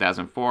film in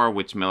 2004,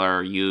 which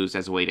Millar used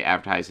as a way to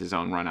advertise his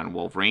own run on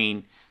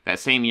Wolverine. That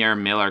same year,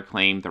 Millar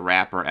claimed the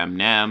rapper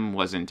Eminem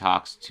was in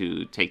talks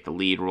to take the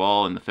lead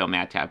role in the film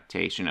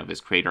adaptation of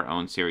his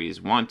creator-owned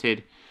series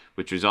Wanted,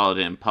 which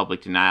resulted in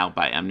public denial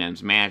by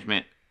Eminem's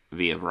management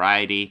via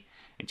Variety.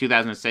 In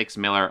 2006,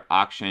 Millar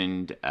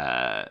auctioned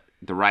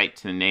the right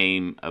to the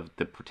name of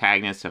the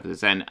protagonist of his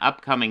then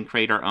upcoming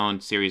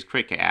creator-owned series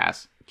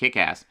Kick-Ass.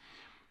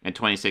 In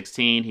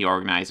 2016, he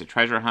organized a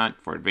treasure hunt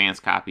for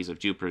advanced copies of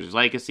Jupiter's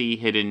Legacy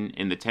hidden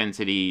in the 10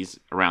 cities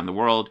around the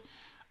world.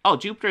 Oh,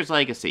 Jupiter's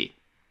Legacy.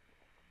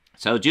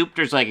 So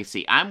Jupiter's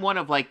Legacy, I'm one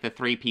of like the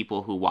 3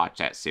 people who watch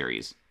that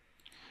series.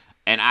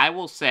 And I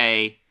will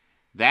say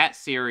that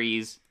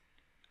series,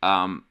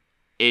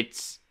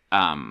 it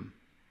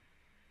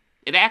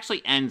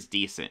actually ends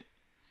decent.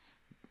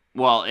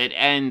 Well, it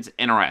ends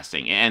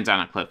interesting. It ends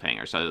on a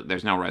cliffhanger, so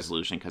there's no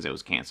resolution because it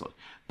was canceled.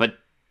 But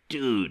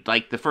dude,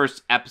 like the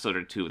first episode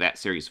or 2 of that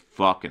series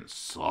fucking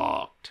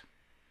sucked.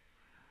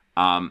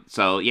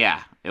 So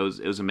yeah, it was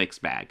a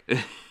mixed bag.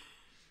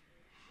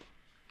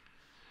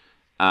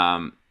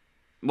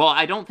 Well,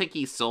 I don't think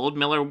he sold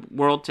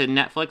Millarworld to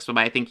Netflix, but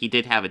I think he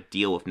did have a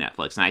deal with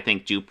Netflix. And I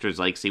think Jupiter's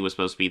Legacy was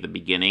supposed to be the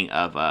beginning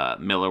of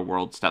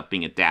Millarworld stuff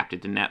being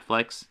adapted to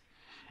Netflix.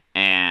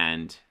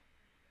 And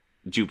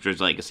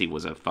Jupiter's Legacy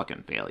was a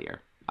fucking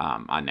failure,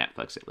 on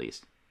Netflix at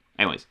least.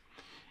 Anyways,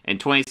 in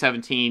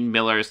 2017,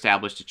 Millar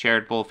established a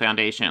charitable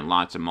foundation and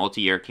launched a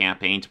multi-year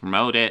campaign to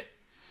promote it.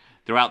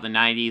 Throughout the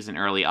 90s and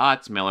early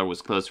aughts, Millar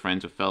was close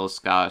friends with fellow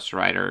Scottish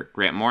writer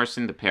Grant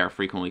Morrison. The pair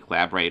frequently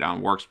collaborated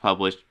on works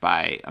published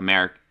by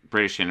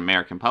British and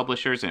American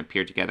publishers and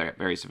appeared together at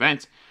various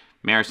events.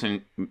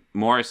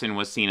 Morrison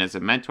was seen as a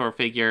mentor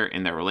figure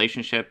in their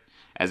relationship,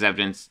 as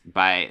evidenced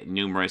by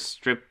numerous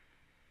strip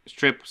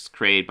strips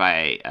created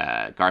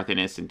by Garth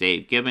Ennis and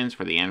Dave Gibbons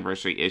for the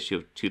anniversary issue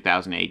of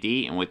 2000 AD,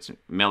 in which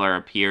Millar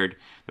appeared in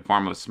the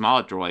form of a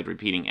small droid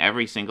repeating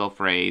every single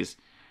phrase,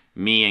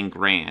 "me and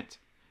Grant."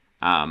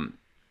 And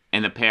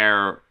the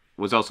pair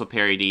was also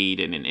parodied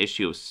in an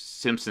issue of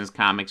Simpsons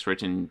comics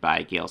written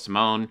by Gail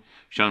Simone,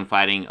 shown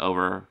fighting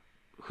over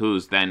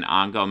whose then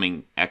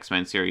ongoing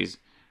X-Men series,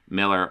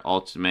 Millar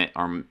Ultimate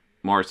or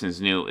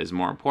Morrison's New, is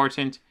more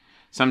important.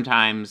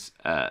 Sometime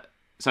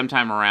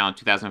around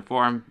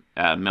 2004,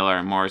 Millar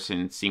and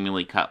Morrison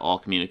seemingly cut all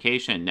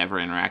communication and never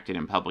interacted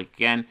in public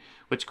again,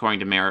 which according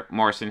to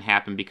Morrison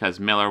happened because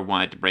Millar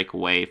wanted to break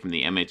away from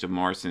the image of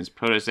Morrison's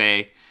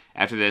protege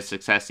after the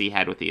success he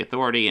had with the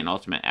Authority and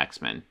Ultimate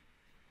X-Men.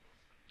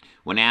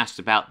 When asked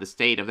about the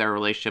state of their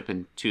relationship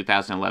in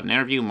 2011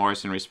 interview,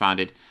 Morrison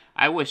responded,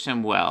 "I wish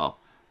him well,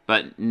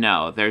 but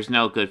no, there's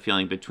no good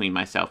feeling between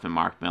myself and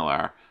Mark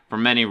Millar for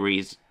many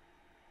reasons,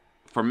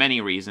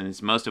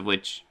 most of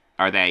which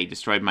are that he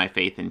destroyed my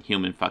faith in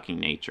human fucking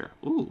nature."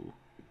 Ooh.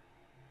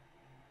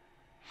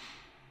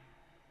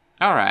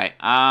 Alright,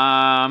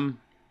 I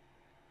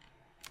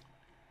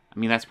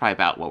mean, that's probably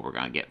about what we're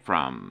gonna get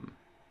from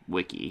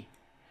Wiki.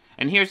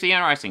 And here's the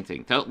interesting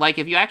thing. So, like,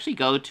 if you actually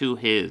go to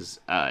his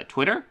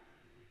Twitter,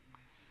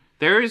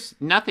 there's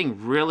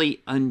nothing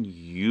really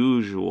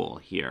unusual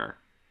here.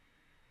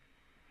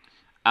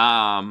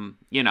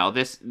 You know,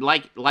 this,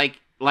 like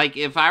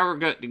if I were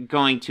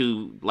going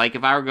to, like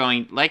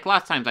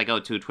lots of times I go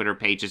to Twitter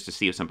pages to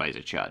see if somebody's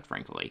a chud,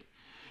 frankly.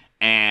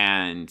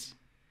 And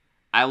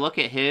I look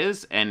at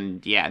his,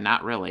 and yeah,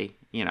 not really,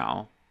 you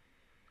know.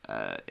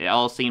 It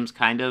all seems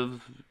kind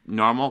of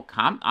normal.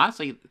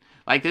 Honestly,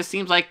 like, this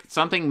seems like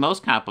something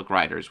most comic book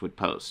writers would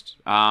post.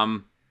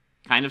 Kind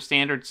of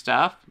standard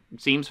stuff.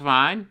 Seems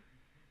fine.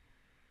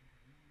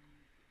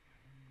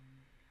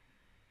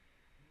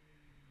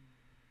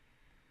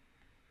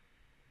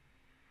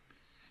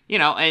 You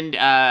know, and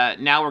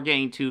now we're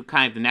getting to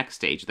kind of the next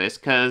stage of this,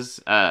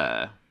 because,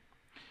 like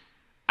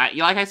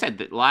I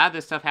said, a lot of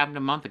this stuff happened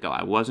a month ago.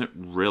 I wasn't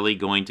really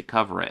going to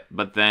cover it.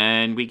 But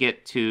then we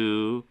get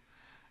to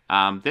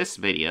this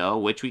video,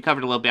 which we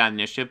covered a little bit on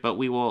the initiative, but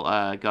we will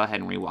go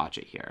ahead and rewatch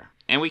it here.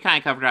 And we kind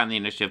of covered it on the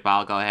initiative, but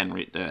I'll go ahead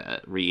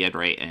and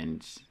reiterate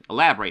and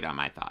elaborate on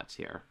my thoughts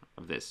here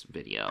of this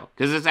video.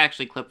 Because it's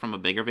actually clipped from a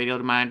bigger video,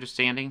 to my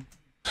understanding.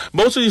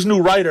 Most of these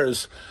new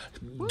writers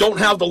don't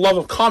have the love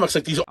of comics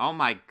like these. Oh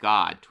my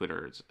god,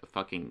 Twitter's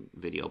fucking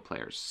video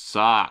player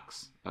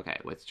sucks. Okay,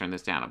 let's turn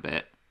this down a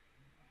bit.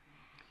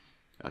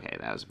 Okay,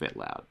 that was a bit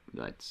loud.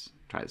 Let's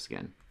try this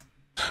again.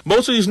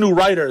 Most of these new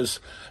writers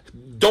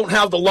don't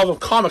have the love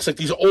of comics like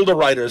these older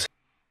writers.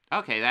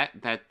 Okay,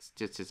 that's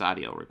just his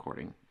audio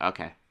recording.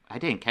 Okay, I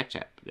didn't catch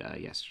that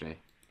yesterday.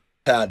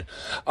 And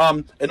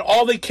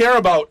all they care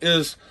about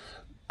is,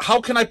 how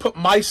can I put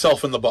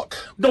myself in the book?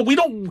 No, we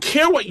don't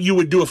care what you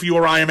would do if you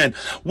were Iron Man.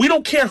 We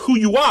don't care who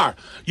you are.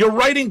 You're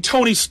writing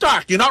Tony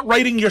Stark. You're not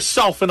writing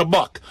yourself in a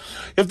book.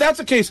 If that's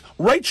the case,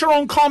 write your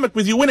own comic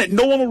with you in it.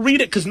 No one will read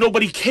it because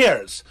nobody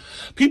cares.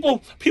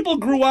 People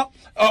grew up,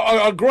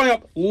 are growing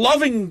up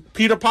loving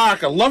Peter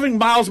Parker, loving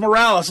Miles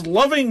Morales,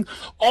 loving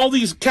all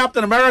these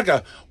Captain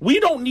America. We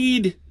don't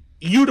need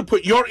you to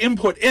put your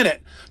input in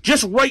it.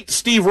 Just write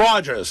Steve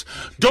Rogers.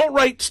 Don't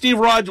write Steve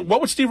Rogers. What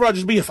would Steve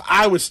Rogers be if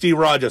I was Steve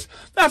Rogers?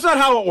 That's not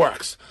how it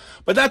works.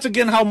 But that's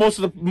again how most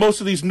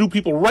of these new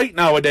people write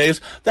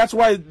nowadays. That's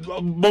why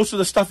most of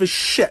the stuff is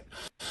shit.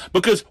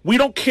 Because we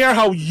don't care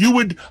what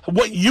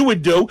you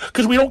would do,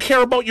 because we don't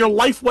care about your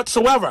life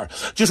whatsoever.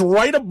 Just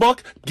write a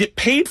book, get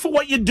paid for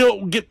what you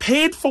do, get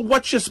paid for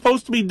what you're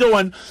supposed to be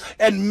doing,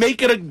 and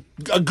make it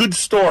a good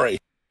story.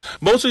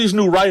 Most of these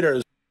new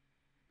writers.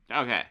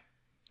 Okay.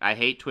 I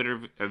hate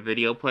Twitter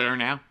video player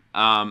now.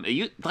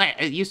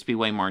 It used to be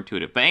way more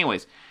intuitive. But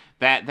anyways,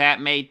 that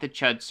made the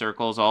Chud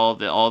circles. All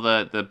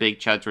the big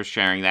Chuds were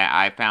sharing that.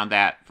 I found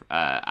that.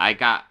 I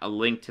got a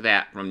link to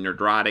that from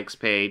Nerdrotic's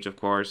page, of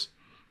course.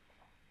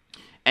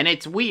 And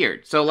it's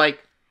weird. So,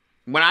 like,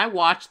 when I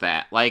watch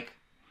that, like,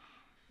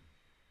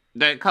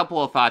 the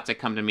couple of thoughts that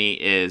come to me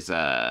is,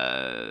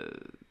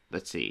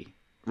 let's see.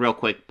 Real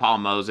quick, Paul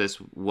Moses,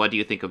 what do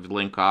you think of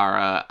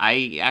Linkara?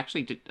 I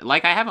actually I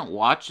haven't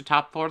watched a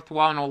Top Fourth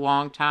Wall in a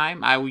long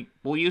time.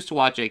 We used to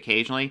watch it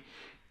occasionally.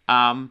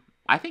 I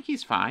think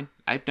he's fine.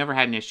 I've never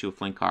had an issue with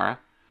Linkara.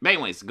 But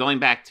anyways, going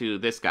back to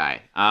this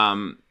guy.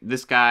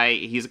 This guy,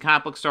 he's a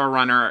comic book store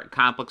runner.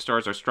 Comic book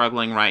stores are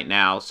struggling right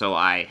now, so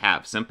I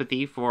have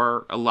sympathy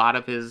for a lot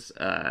of his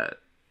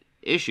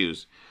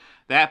issues.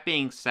 That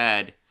being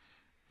said,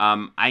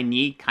 I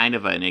need kind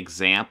of an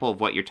example of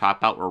what you're talking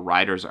about where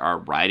writers are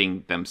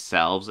writing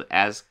themselves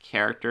as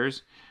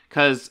characters.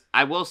 Because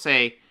I will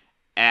say,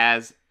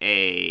 as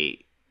a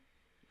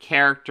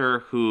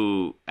character,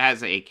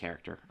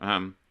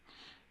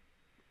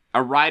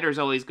 a writer's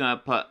always going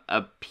to put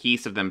a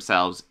piece of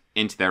themselves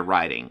into their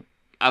writing.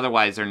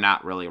 Otherwise, they're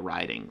not really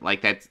writing.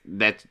 Like, that's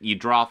you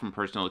draw from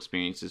personal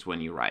experiences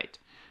when you write.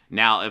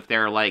 Now, if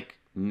they're, like,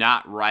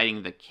 not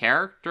writing the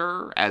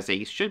character as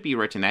they should be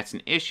written, that's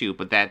an issue,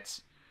 but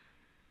that's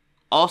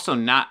also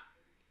not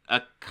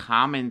a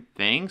common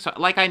thing. So,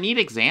 like, I need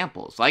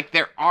examples. Like,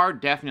 there are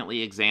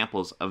definitely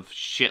examples of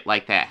shit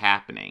like that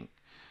happening.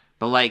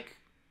 But, like,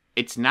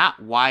 it's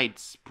not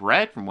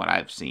widespread from what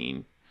I've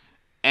seen.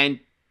 And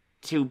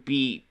to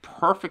be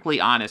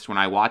perfectly honest, when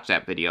I watch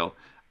that video,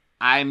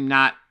 I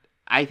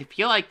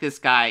feel like this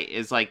guy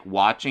is, like,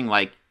 watching,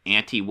 like,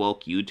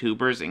 anti-woke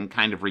YouTubers and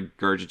kind of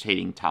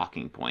regurgitating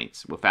talking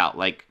points without,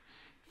 like,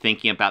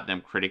 thinking about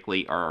them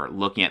critically or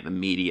looking at the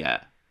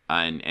media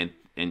and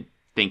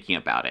thinking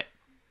about it.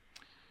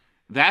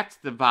 That's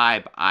the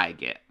vibe I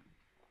get.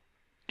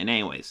 And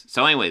anyways,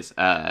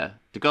 to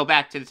go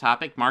back to the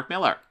topic, Mark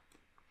Millar.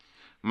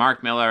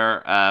 Mark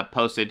Millar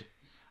posted,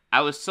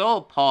 I was so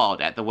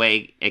appalled at the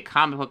way a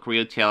comic book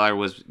retailer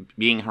was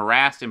being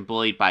harassed and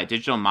bullied by a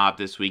digital mob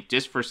this week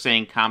just for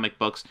saying comic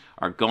books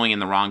are going in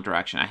the wrong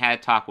direction. I had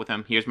a talk with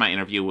him. Here's my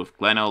interview with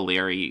Glenn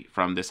O'Leary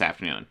from this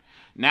afternoon.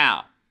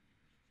 Now,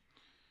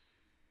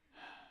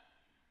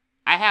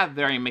 I have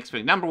very mixed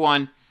feelings. Number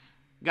one,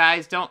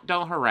 guys, don't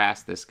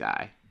harass this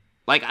guy.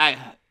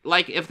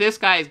 Like if this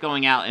guy is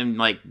going out and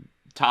like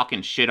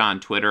talking shit on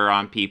Twitter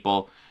on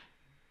people,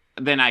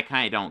 then I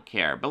kind of don't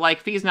care. But like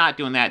if he's not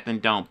doing that, then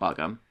don't bug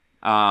him.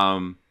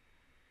 I'm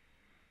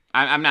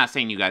not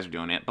saying you guys are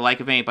doing it, but like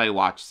if anybody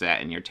watches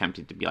that and you're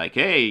tempted to be like,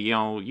 hey,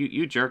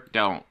 you jerk,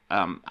 don't.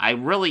 I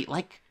really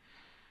like.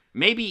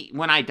 Maybe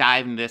when I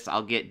dive in this,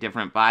 I'll get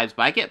different vibes,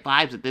 but I get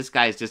vibes that this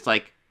guy is just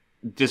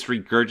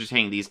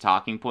regurgitating these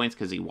talking points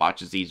because he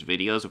watches these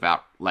videos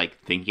without like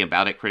thinking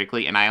about it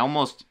critically, and I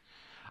almost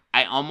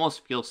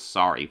feel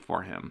sorry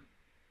for him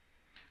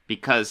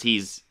because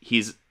he's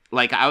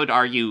like, I would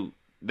argue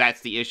that's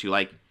the issue.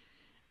 Like,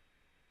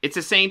 it's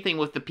the same thing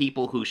with the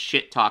people who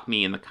shit talk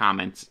me in the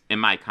comments, in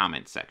my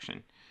comments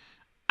section.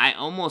 I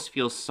almost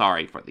feel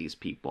sorry for these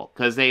people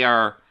because they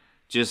are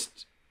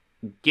just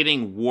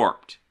getting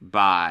warped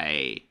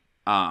by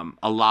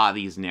a lot of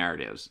these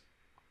narratives.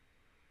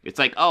 It's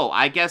like, oh,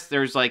 I guess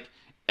there's like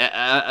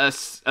a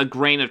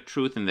grain of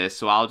truth in this,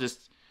 so I'll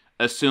just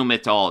assume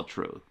it's all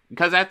true.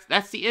 Because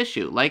that's the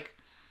issue. Like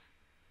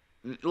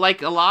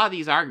a lot of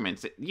these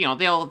arguments,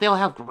 they'll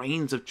have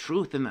grains of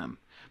truth in them.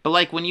 But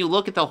like when you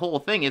look at the whole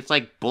thing, it's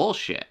like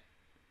bullshit.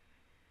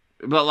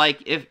 But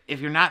like if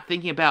you're not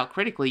thinking about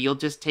critically, you'll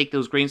just take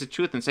those grains of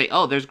truth and say,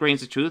 oh, there's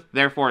grains of truth,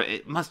 therefore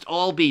it must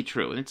all be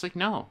true. And it's like,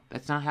 no,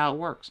 that's not how it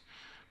works.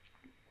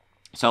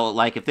 So,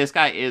 like, if this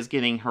guy is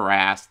getting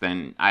harassed,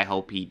 then I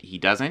hope he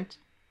doesn't.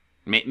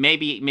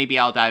 Maybe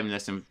I'll dive into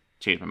this and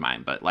change my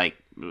mind. But, like,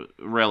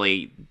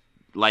 really,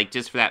 like,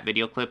 just for that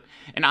video clip.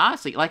 And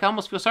honestly, like, I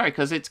almost feel sorry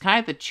because it's kind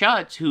of the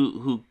Chuds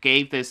who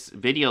gave this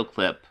video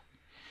clip.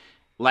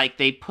 Like,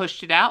 they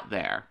pushed it out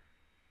there.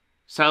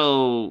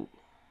 So,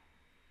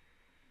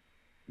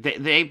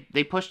 they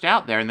pushed it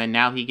out there, and then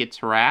now he gets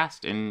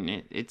harassed.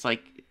 And it's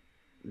like,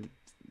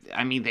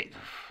 I mean,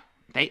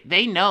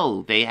 they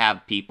know they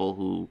have people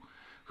who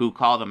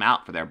call them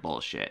out for their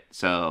bullshit.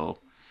 So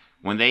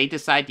when they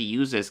decide to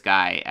use this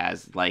guy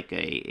as like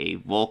a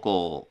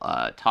vocal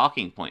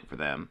talking point for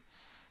them,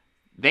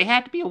 they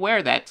had to be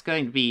aware that's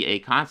going to be a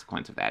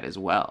consequence of that as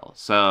well.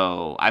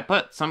 So I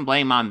put some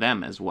blame on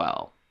them as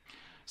well.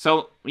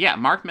 So yeah,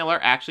 Mark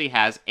Millar actually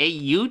has a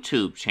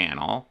YouTube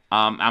channel.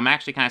 I'm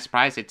actually kind of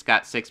surprised it's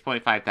got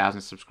 6.5 thousand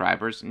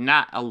subscribers.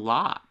 Not a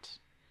lot.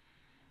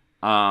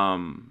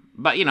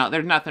 But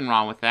there's nothing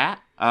wrong with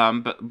that.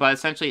 But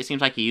essentially it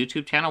seems like a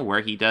YouTube channel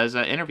where he does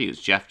interviews.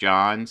 Jeff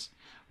Johns,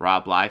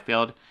 Rob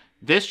Liefeld.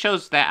 This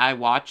shows that I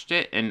watched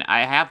it, and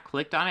I have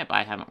clicked on it, but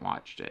I haven't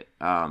watched it.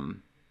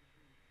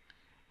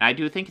 I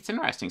do think it's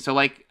interesting. So,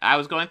 like, I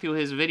was going through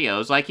his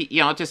videos. Like, it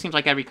just seems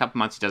like every couple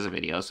months he does a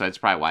video, so that's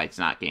probably why it's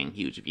not getting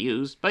huge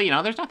views. But,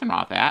 there's nothing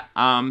wrong with that.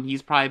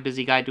 He's probably a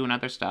busy guy doing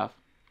other stuff.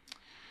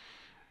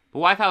 But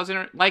what I thought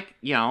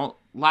was,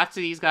 lots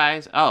of these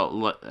guys... Oh,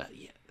 look,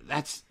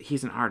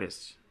 he's an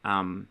artist.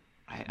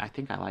 I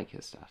think I like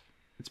his stuff.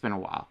 It's been a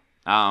while.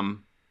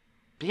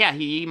 But yeah,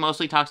 he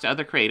mostly talks to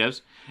other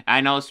creatives. I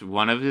noticed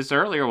one of his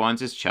earlier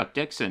ones is Chuck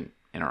Dixon.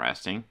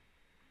 Interesting.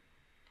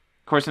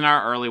 Of course, in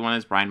our early one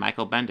is Brian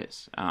Michael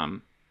Bendis.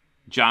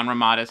 John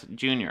Romita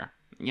Jr.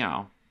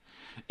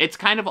 It's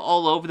kind of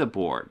all over the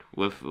board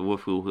with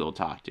who he'll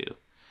talk to.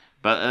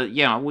 But,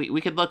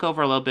 we could look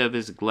over a little bit of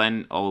his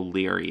Glenn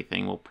O'Leary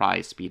thing. We'll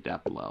probably speed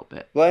up a little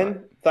bit.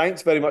 Glenn,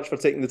 thanks very much for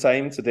taking the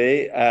time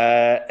today.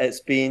 It's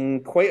been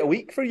quite a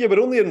week for you.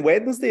 We're only on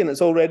Wednesday and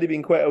it's already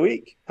been quite a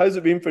week. How's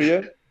it been for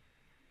you?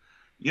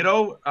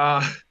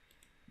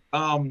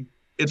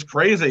 It's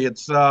crazy.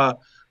 It's, we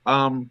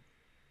haven't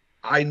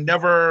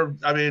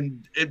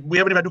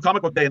even had New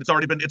Comic Book Day and it's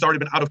already been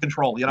out of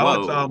control.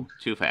 Whoa,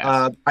 it's too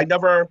fast. I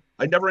never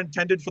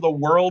intended for the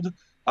world,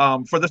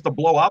 for this to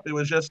blow up. It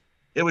was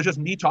just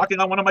me talking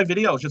on one of my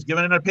videos, just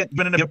giving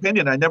an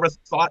opinion. I never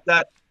thought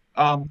that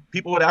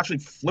people would actually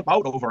flip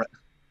out over it.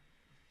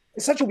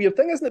 It's such a weird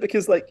thing, isn't it?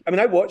 Because, I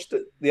watched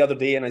it the other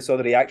day and I saw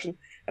the reaction,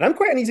 and I'm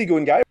quite an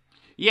easygoing guy.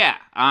 Yeah,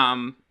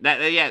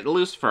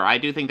 Lucifer, I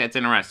do think that's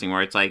interesting,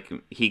 where it's like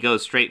he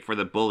goes straight for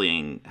the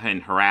bullying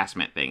and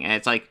harassment thing. And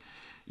it's like,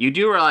 you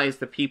do realize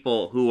the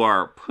people who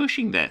are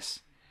pushing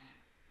this,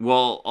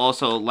 Well,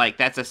 also, like,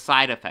 that's a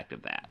side effect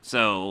of that.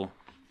 So,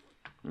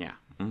 yeah.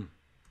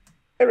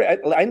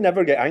 I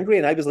never get angry,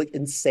 and I was like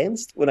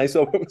incensed when I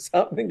saw what was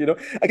happening,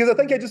 because I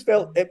think I just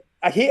felt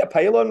I hate a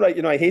pile-on,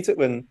 right? I hate it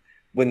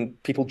when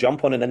people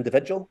jump on an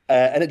individual,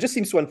 and it just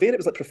seems so unfair. It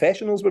was like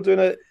professionals were doing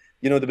it.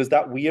 There was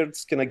that weird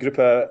kind of group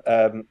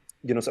of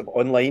sort of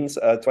online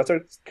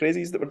Twitter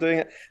crazies that were doing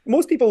it.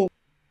 Most people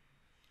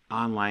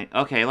Online.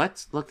 Okay,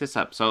 let's look this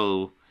up.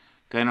 So,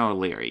 Glenn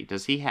O'Leary,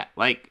 does he have,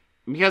 like,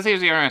 because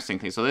here's the interesting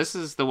thing. So this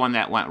is the one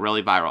that went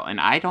really viral, and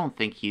I don't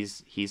think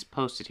he's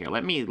posted here.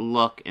 Let me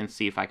look and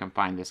see if I can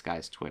find this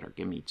guy's Twitter.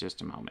 Give me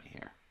just a moment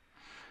here.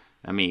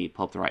 Let me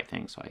pull up the right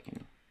thing so I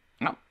can.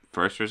 Oh,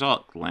 first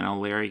result: Glenn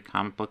O'Leary,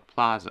 Comic Book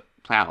Plaza.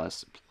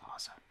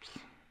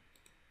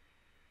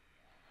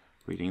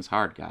 Reading's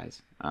hard,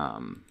 guys.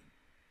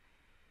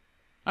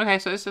 Okay,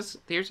 so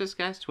here's this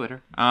guy's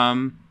Twitter.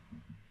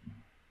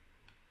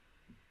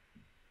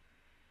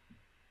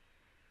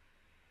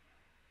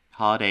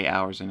 Holiday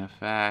hours in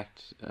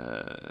effect.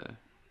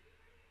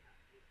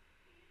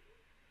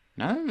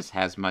 None of this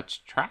has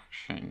much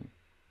traction.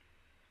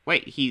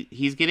 Wait,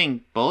 he's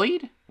getting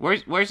bullied?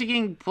 Where's he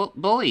getting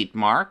bullied,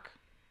 Mark?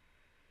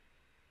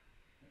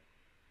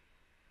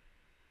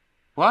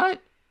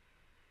 What?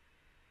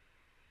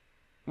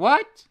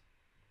 What?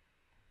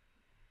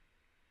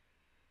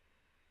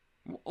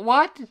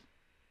 What?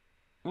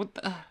 What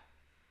the?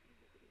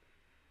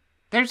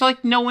 There's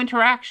like no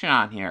interaction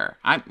on here.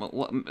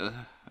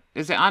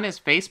 Is it on his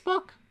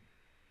Facebook?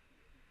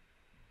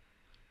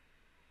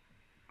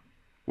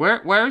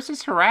 Where is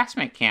this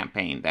harassment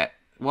campaign?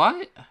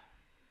 What?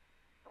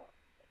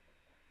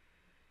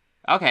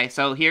 Okay,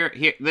 so here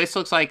this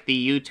looks like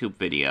the YouTube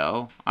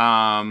video.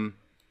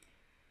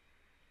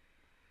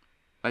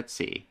 Let's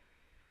see.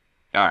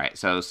 All right,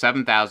 so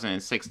 7,000 in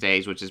 6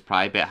 days, which is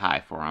probably a bit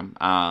high for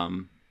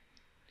him.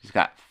 He's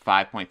got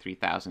 5.3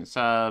 thousand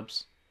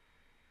subs.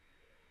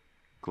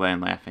 Glenn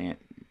laughing at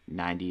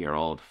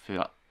 90-year-old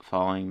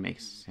falling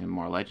makes him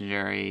more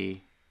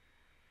legendary.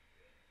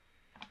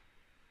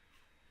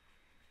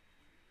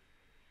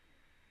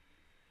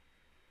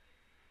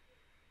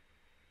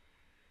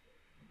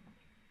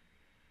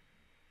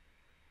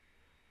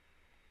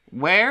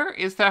 Where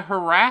is the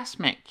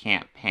harassment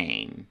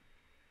campaign?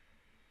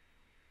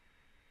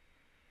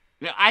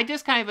 I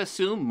just kind of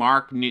assumed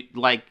Mark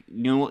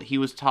knew what he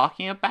was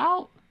talking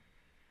about.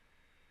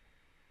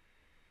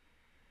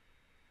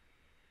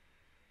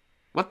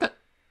 What the?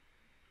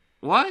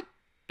 What?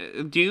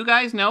 Do you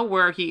guys know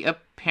where he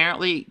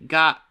apparently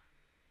got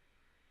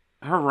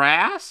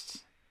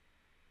harassed?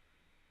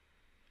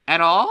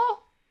 At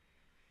all?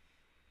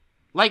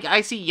 Like,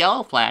 I see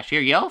Yellow Flash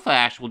here. Yellow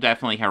Flash will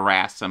definitely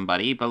harass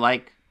somebody, but,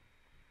 like,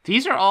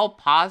 these are all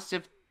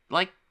positive,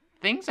 like,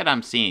 things that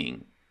I'm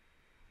seeing.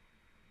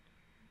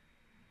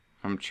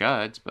 From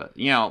Chuds, but,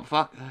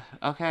 fuck,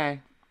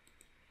 okay.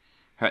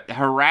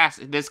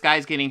 This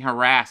guy's getting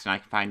harassed, and I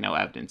can find no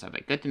evidence of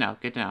it. Good to know,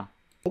 good to know.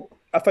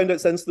 I found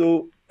out since,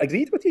 though,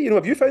 agreed with you.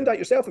 Have you found that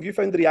yourself? Have you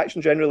found the reaction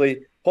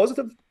generally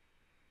positive?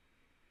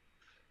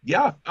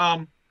 Yeah,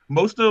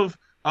 most of,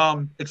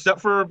 except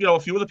for, a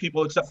few of the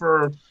people, except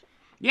for...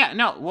 Yeah,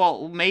 no,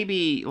 well,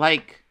 maybe,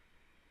 like,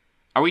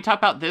 are we talking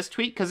about this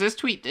tweet? Because this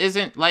tweet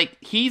isn't, like,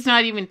 he's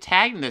not even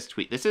tagging this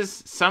tweet. This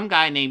is some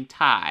guy named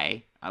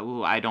Ty,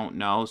 who I don't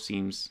know,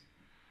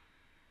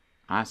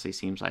 honestly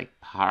seems like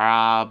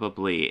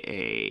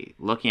probably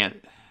looking at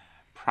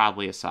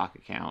probably a sock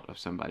account of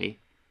somebody.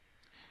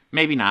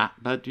 Maybe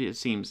not, but it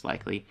seems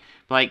likely.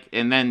 Like,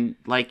 and then,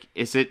 like,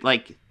 is it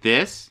like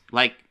this?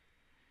 Like,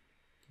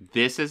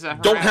 this is a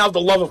don't have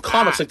the love of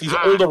comics like these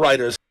older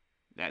writers.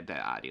 That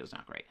audio's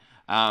not great.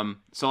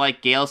 So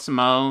like Gail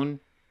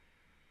Simone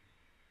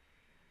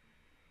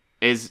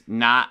is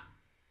not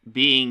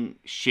being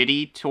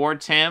shitty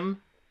towards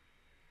him.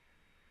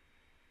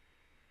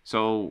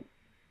 So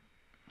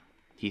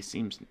he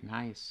seems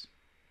nice.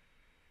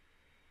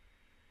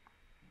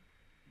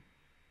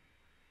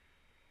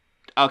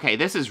 Okay,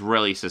 this is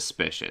really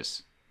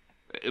suspicious.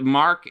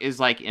 Mark is,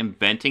 like,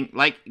 inventing...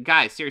 Like,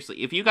 guys,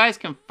 seriously, if you guys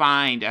can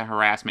find a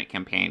harassment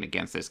campaign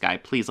against this guy,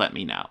 please let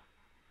me know.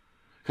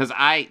 Because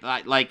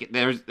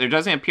there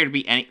doesn't appear to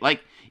be any...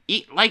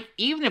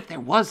 even if there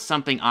was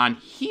something on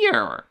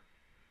here,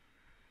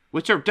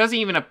 which there doesn't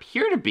even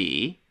appear to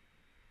be...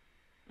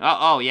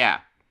 Oh, yeah.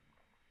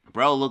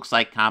 Bro looks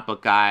like comic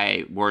book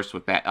guy, worse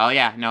with that. Oh,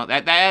 yeah, no,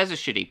 that is a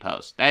shitty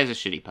post. That is a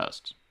shitty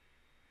post.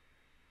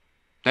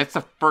 That's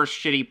the first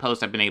shitty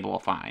post I've been able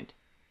to find.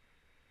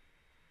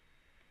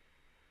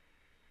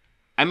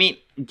 I mean,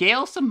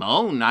 Gail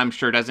Simone, I'm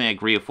sure, doesn't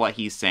agree with what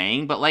he's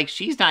saying, but, like,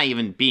 she's not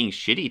even being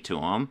shitty to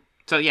him.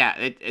 So,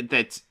 yeah,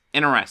 that's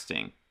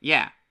interesting.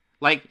 Yeah.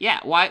 Like, yeah,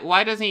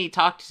 why doesn't he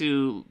talk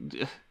to...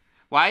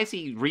 Why is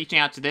he reaching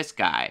out to this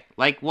guy?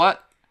 Like,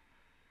 what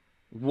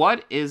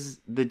is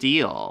the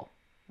deal,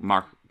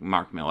 Mark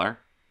Millar?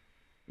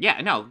 Yeah,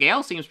 no,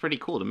 Gail seems pretty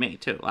cool to me,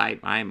 too.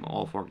 I'm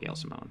all for Gail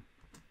Simone.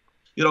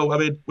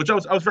 Which I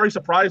was very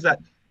surprised that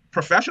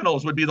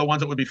professionals would be the ones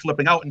that would be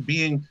flipping out and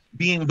being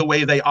the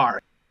way they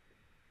are.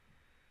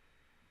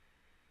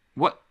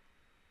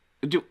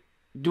 Do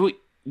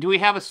do we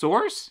have a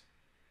source?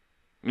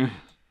 You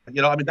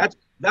know, I mean, that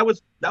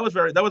was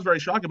very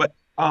shocking. But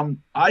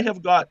I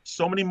have got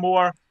so many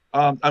more.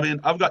 I mean,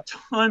 I've got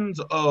tons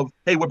of,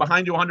 hey, we're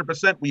behind you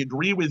 100%. We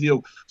agree with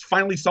you.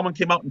 Finally, someone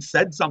came out and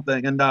said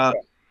something, and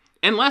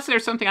Unless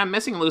there's something I'm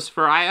missing,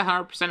 Lucifer, I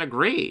 100%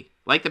 agree.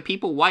 Like, the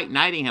people white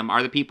knighting him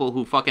are the people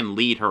who fucking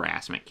lead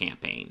harassment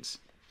campaigns.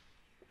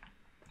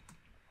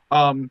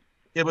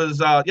 it was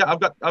yeah, I've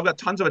got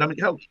tons of it. I mean,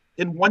 hell,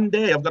 in one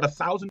day I've got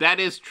 1,000 That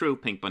is true,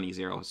 Pink Bunny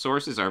Zero.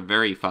 Sources are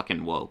very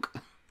fucking woke.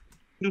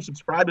 new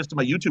subscribers to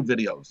my YouTube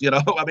videos. You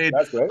know, I mean,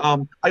 That's great.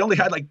 I only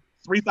had like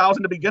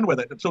 3,000 to begin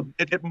with, so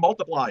it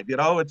multiplied. You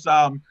know, it's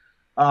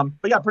but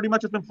yeah, pretty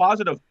much it's been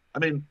positive. I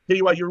mean, here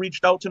you are. You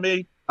reached out to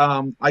me.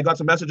 I got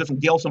some messages from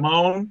Gail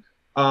Simone,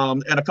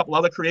 and a couple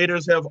other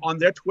creators have on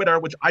their Twitter,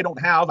 which I don't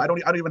have. I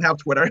don't even have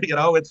Twitter. You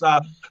know, it's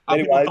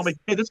people tell me,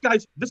 hey, this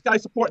guy's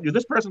supporting you.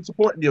 This person's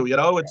supporting you. You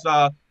know, it's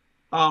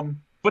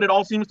but it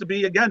all seems to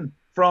be again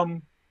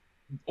from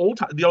old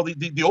time, you know,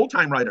 the old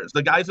time writers,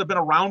 the guys that have been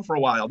around for a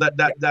while that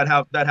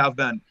have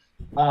been,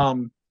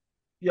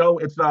 you know,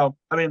 it's I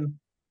mean,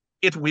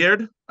 it's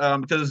weird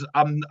because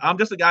I'm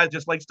just a guy that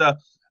just likes to.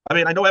 I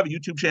mean, I know I have a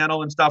YouTube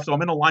channel and stuff, so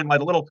I'm in the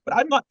limelight a little, but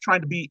I'm not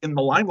trying to be in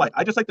the limelight.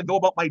 I just like to go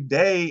about my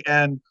day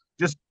and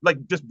just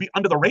be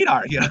under the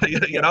radar. You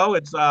know,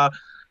 it's yeah.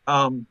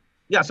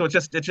 So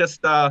it's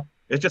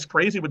just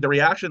crazy with the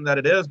reaction that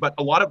it is, but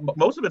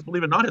most of it,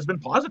 believe it or not, has been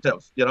positive.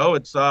 You know,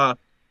 it's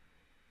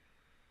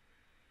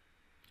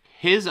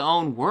his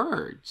own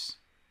words,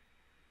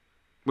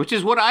 which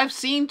is what I've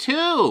seen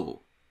too.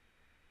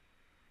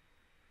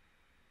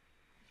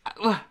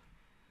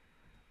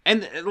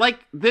 And like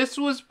this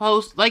was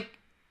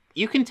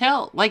you can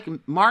tell, like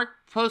Mark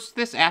posted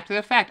this after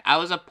the fact. I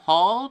was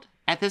appalled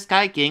at this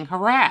guy getting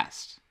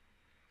harassed.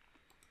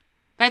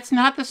 That's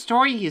not the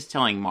story he's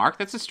telling, Mark.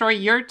 That's the story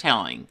you're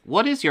telling.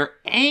 What is your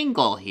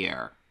angle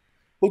here?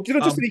 Well, you know,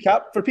 just to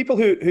recap, for people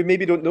who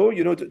maybe don't know,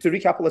 you know, to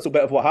recap a little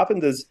bit of what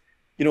happened is,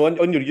 you know,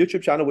 on your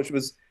YouTube channel, which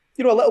was,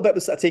 you know, a little bit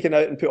was taken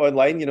out and put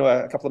online, you know,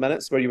 a couple of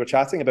minutes where you were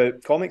chatting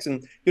about comics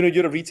and, you know,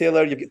 you're a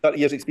retailer, you've got 30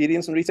 years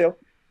experience in retail.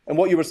 And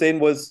what you were saying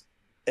was,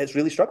 it's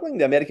really struggling.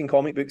 The American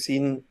comic book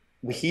scene,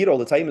 we hear all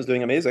the time, is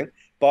doing amazing,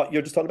 but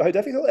you're just talking about how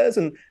difficult it is.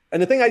 And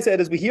the thing I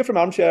said is, we hear from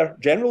armchair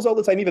generals all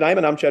the time. Even I'm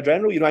an armchair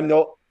general. You know, I'm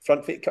not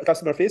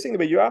customer facing the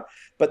way you are.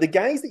 But the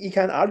guys that you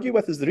can't argue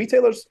with is the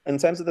retailers in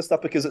terms of this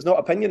stuff, because it's not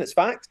opinion, it's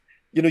fact.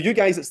 You know, you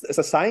guys, it's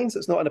a science.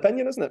 It's not an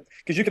opinion, isn't it?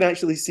 Because you can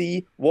actually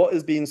see what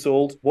is being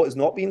sold, what is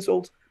not being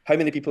sold, how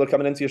many people are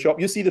coming into your shop.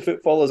 You see the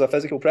footfall as a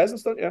physical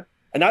presence, don't you?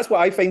 And that's what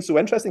I find so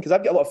interesting, because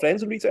I've got a lot of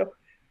friends in retail.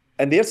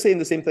 And they're saying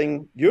the same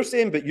thing you're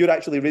saying, but you're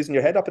actually raising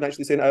your head up and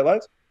actually saying it out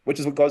loud, which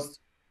is what caused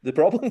the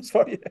problems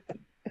for you.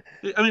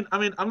 I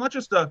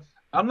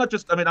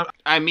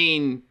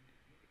mean,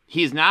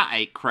 he's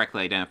not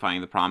correctly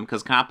identifying the problem,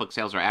 because comic book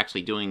sales are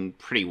actually doing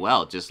pretty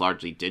well, just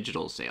largely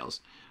digital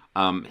sales.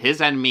 His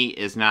enemy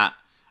is not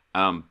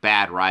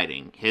bad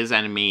writing. His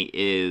enemy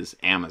is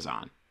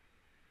Amazon.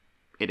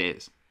 It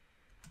is.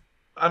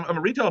 I'm a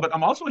retailer, but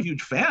I'm also a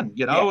huge fan.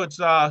 You know, yeah. It's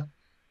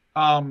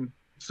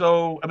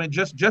So I mean,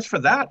 just for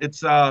that,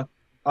 it's I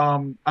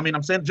mean,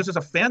 I'm saying just as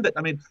a fan that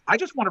I mean, I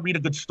just want to read a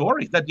good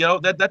story. That you know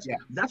that's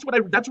what I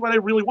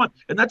really want,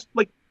 and that's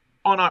like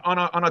on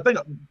a thing.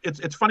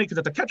 It's funny because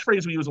it's a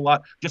catchphrase we use a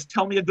lot. Just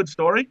tell me a good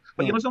story.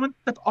 But you know something?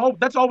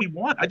 That's all we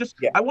want. I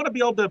want to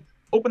be able to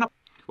open up.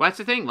 Well, that's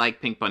the thing.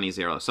 Like Pink Bunny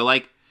Zero. So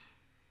like,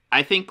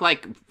 I think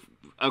like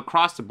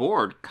across the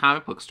board,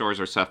 comic book stores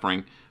are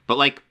suffering, but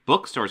like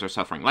bookstores are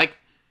suffering. Like,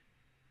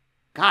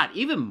 God,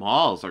 even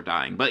malls are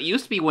dying. But it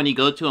used to be when you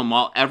go to a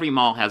mall, every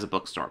mall has a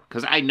bookstore.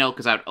 Because I'd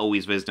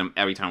always visit them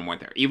every time I went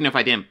there. Even if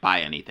I didn't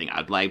buy anything,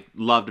 I'd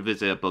love to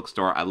visit a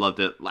bookstore. I loved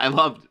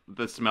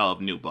the smell of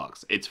new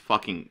books. It's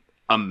fucking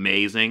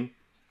amazing.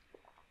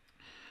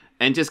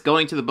 And just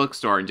going to the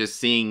bookstore and just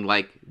seeing,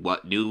 like,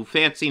 what new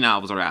fantasy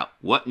novels are out.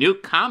 What new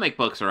comic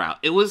books are out.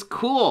 It was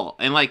cool.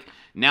 And, like,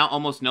 now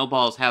almost no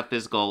malls have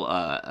physical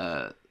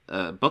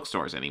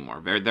bookstores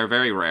anymore. They're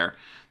very rare.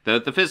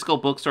 The physical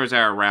bookstores that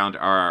are around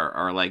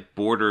are like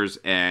Borders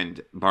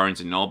and Barnes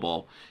and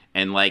Noble,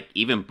 and like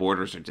even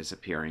Borders are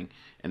disappearing.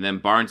 And then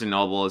Barnes and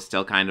Noble is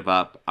still kind of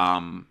up.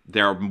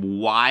 They're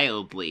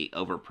wildly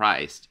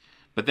overpriced.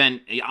 But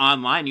then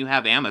online you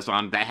have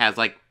Amazon that has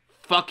like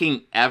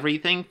fucking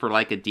everything for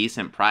like a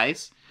decent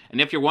price.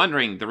 And if you're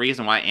wondering, the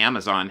reason why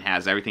Amazon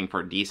has everything for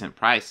a decent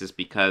price is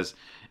because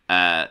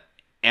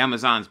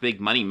Amazon's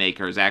big money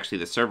maker is actually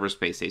the server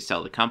space they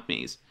sell to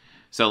companies.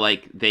 So,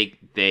 like, they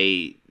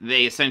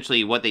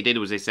essentially, what they did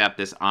was they set up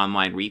this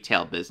online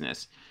retail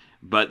business,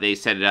 but they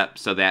set it up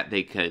so that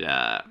they could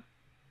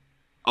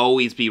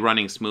always be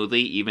running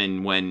smoothly,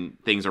 even when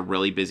things are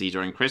really busy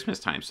during Christmas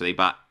time. So they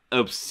bought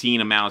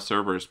obscene amount of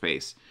server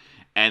space.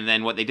 And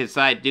then what they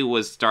decided to do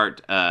was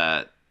start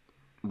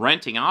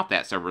renting off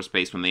that server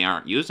space when they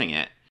aren't using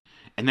it.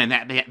 And then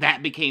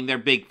that became their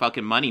big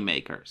fucking money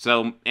maker.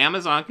 So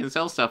Amazon can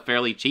sell stuff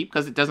fairly cheap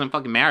because it doesn't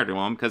fucking matter to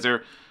them, because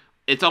they're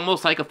it's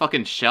almost like a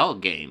fucking shell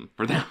game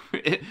for them.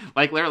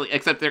 Like literally,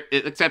 except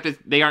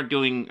they aren't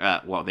doing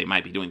well, they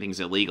might be doing things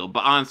illegal,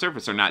 but on the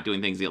surface they're not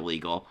doing things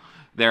illegal.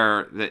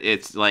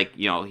 It's like,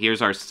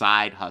 here's our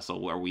side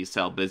hustle where we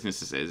sell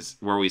businesses,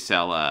 where we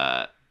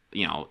sell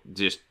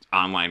just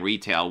online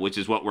retail, which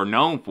is what we're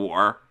known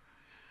for.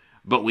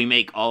 But we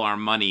make all our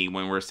money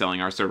when we're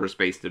selling our server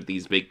space to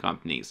these big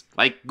companies.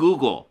 Like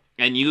Google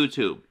and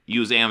YouTube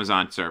use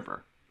Amazon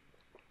server.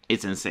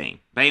 It's insane.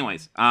 But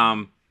anyways,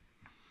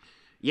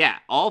 yeah,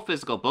 all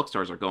physical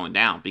bookstores are going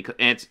down because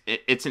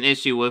it's an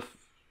issue with,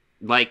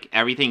 like,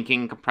 everything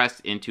getting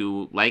compressed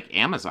into, like,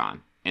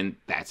 Amazon. And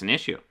that's an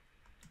issue.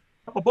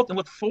 A book and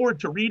look forward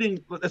to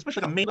reading,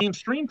 especially a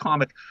mainstream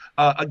comic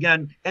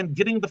again, and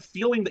getting the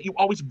feeling that you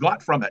always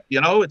got from it.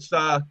 It's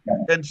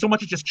and so much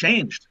has just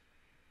changed.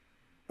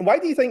 Why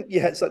do you think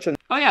you hit such an...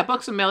 Oh, yeah,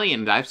 Books A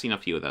Million. I've seen a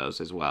few of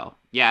those as well.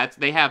 Yeah,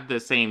 they have the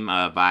same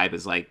vibe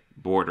as, like,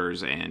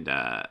 Borders and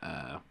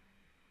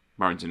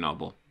Barnes &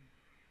 Noble.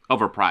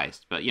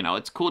 Overpriced, but,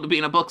 it's cool to be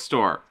in a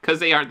bookstore because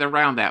they aren't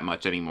around that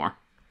much anymore.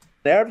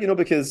 Nerve,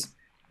 because,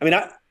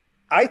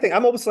 I think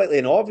I'm always slightly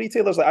in awe of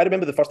retailers. Like, I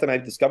remember the first time I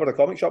discovered a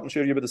comic shop, I'm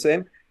sure you were the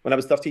same, when I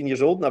was 13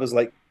 years old, and I was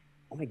like,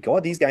 oh my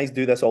God, these guys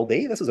do this all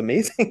day. This is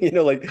amazing.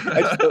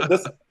 I just thought,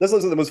 this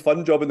looks like the most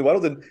fun job in the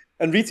world.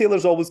 And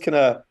retailers always kind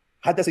of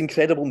had this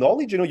incredible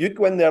knowledge. You'd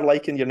go in there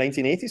like in your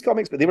 1980s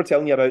comics, but they were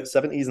telling you about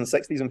 70s and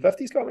 60s and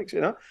 50s comics,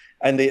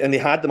 and they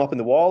had them up in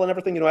the wall and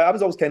everything. I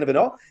was always kind of in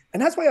awe.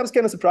 And that's why I was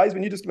kind of surprised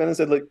when you just came in and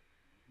said, look,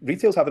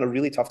 retail's having a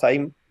really tough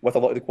time with a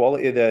lot of the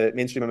quality of the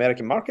mainstream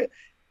American market.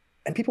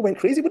 And people went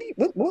crazy.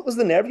 What was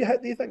the nerve you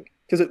hit, do you think?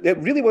 Because it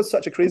really was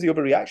such a crazy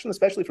overreaction,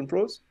 especially from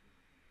pros.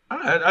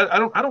 I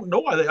don't know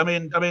why.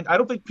 I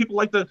don't think people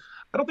like to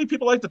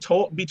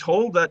be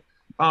told that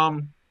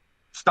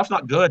stuff's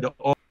not good.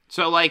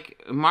 So,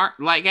 like,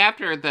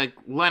 after the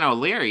Len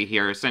O'Leary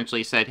here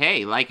essentially said,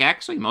 hey, like,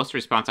 actually, most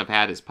response I've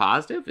had is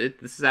positive.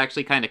 This is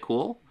actually kind of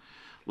cool.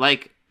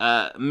 Like,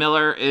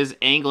 Millar is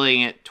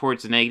angling it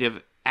towards the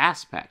negative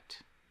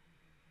aspect.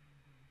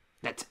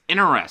 That's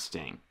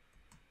interesting.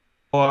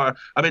 Or,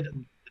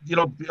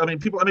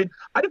 people,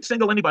 I didn't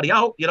single anybody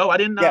out, I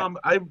didn't,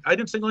 I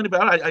didn't single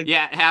anybody out.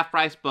 Yeah,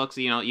 half-price books,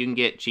 you can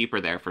get cheaper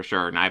there for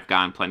sure. And I've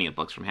gotten plenty of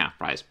books from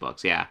half-price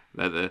books. Yeah,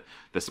 the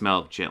smell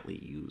of gently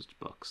used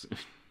books.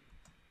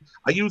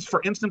 I used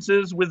for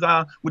instances with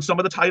some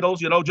of the titles,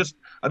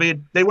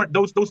 they weren't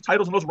those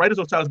titles and those writers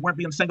of those titles weren't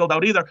being singled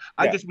out either.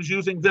 I just was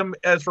using them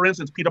as, for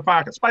instance, Peter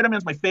Parker.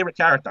 Spider-Man's my favorite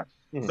character,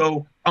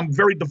 so I'm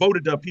very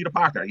devoted to Peter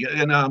Parker.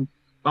 And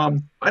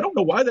I don't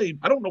know why they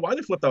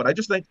flipped out. I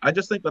just think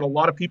that a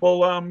lot of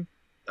people, I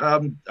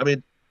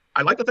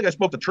like to think I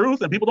spoke the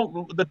truth, and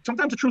people don't.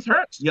 Sometimes the truth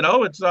hurts,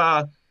 It's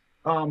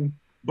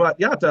but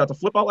yeah, to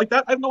flip out like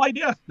that, I have no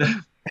idea.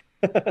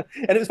 And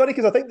it was funny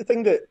because I think the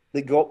thing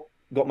that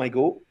got my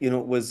goat,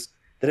 was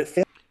that it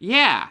felt...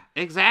 Yeah,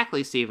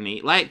 exactly,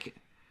 Stephanie. Like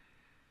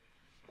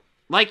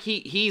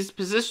he's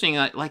positioning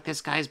like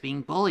this guy's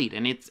being bullied,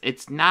 and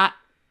it's not...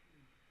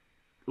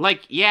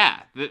 Like,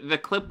 yeah, the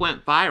clip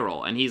went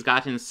viral, and he's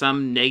gotten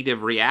some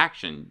negative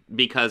reaction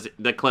because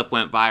the clip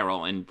went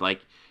viral, and,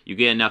 like, you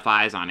get enough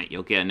eyes on it,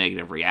 you'll get a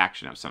negative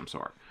reaction of some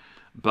sort.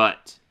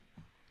 But,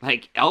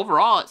 like,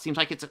 overall, it seems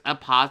like it's a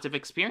positive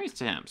experience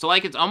to him. So,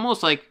 like, it's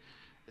almost like,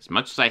 as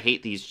much as I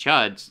hate these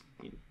chuds...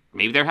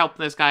 Maybe they're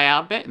helping this guy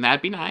out a bit, and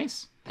that'd be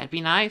nice. That'd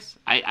be nice.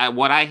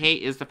 What I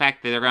hate is the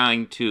fact that they're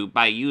going to,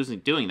 by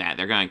doing that,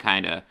 they're going to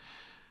kind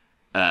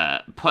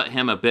of put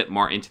him a bit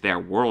more into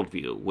their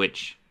worldview,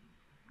 which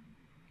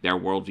their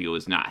worldview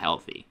is not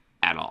healthy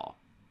at all.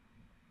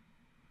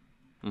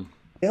 I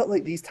felt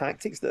like these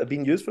tactics that have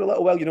been used for a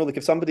little while, like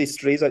if somebody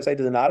strays outside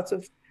of the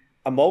narrative,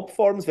 a mob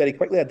forms very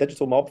quickly, a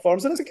digital mob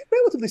forms, and it's a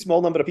relatively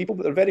small number of people,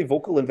 but they're very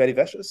vocal and very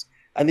vicious,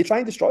 and they try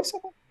and destroy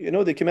someone.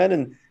 They come in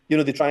and,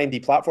 they try and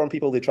deplatform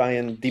people, they try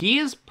and... He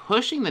is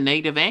pushing the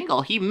negative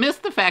angle. He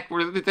missed the fact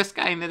where this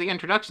guy in the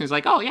introduction is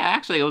like, oh yeah,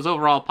 actually it was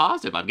overall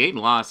positive. I've gained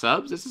a lot of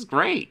subs. This is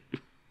great.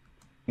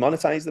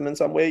 Monetize them in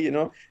some way,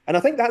 And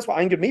I think that's what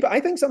angered me, but I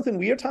think something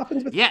weird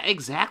happens with... Yeah,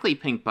 exactly,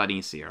 Pink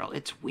Bunny Cyril.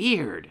 It's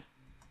weird.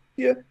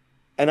 Yeah,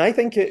 and I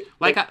think it...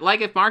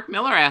 Like if Mark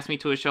Millar asked me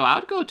to a show, I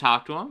would go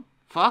talk to him.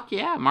 Fuck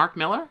yeah, Mark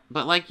Millar.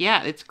 But, like,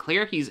 yeah, it's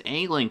clear he's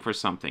angling for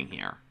something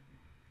here.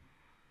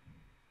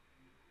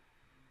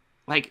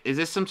 Like, is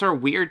this some sort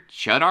of weird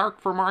Chud arc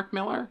for Mark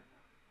Millar?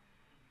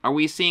 Are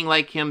we seeing,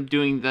 like, him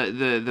doing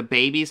the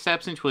baby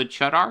steps into a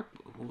Chud arc?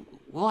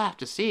 We'll have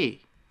to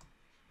see.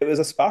 It was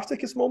a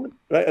Spartacus moment,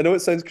 right? I know it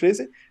sounds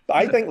crazy, but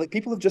I think, like,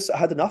 people have just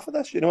had enough of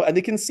this, and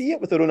they can see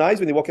it with their own eyes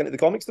when they walk into the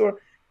comic store.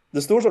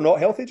 The stores are not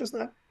healthy just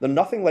now. They're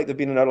nothing like they've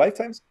been in our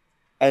lifetimes.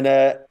 And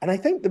I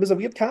think there was a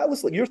weird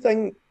catalyst. Like, your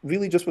thing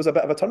really just was a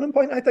bit of a turning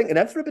point, I think. And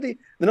everybody,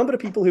 the number of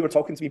people who were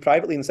talking to me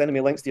privately and sending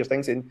me links to your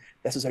thing saying,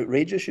 this is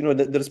outrageous,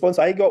 the response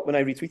I got when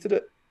I retweeted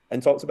it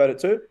and talked about it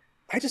too,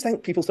 I just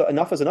think people thought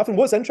enough is enough. And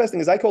what's interesting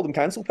is I call them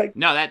cancel pig.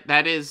 No,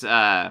 that is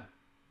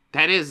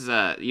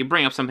you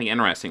bring up something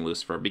interesting,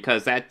 Lucifer,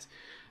 because that's...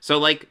 So,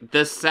 like,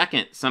 the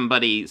second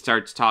somebody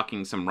starts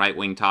talking some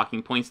right-wing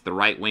talking points, the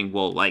right wing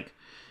will, like,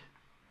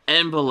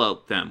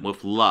 envelope them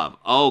with love.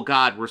 Oh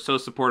God, we're so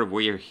supportive.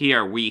 We're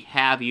here. We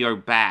have your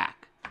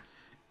back.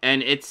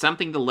 And it's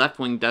something the left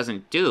wing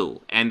doesn't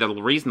do. And the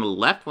reason the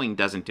left wing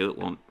doesn't do it,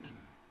 well,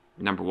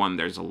 number one,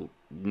 there's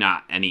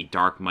not any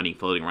dark money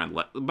floating around.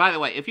 By the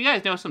way, if you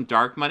guys know some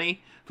dark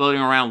money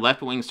floating around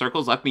left wing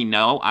circles, let me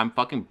know. I'm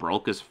fucking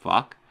broke as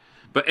fuck.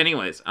 But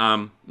anyways,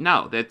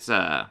 no, that's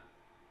there's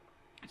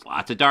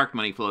lots of dark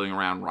money floating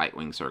around right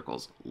wing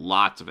circles,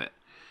 lots of it.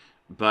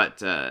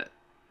 But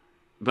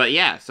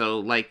yeah, so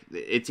like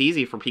it's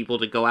easy for people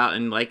to go out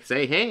and like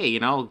say, hey,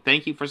 you know,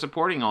 thank you for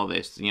supporting all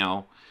this, you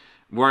know.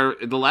 Where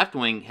the left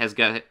wing has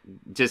got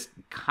just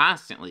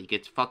constantly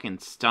gets fucking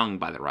stung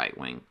by the right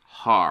wing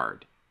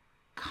hard,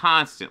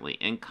 constantly.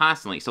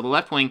 So the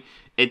left wing,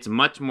 it's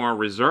much more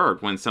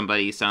reserved when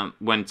somebody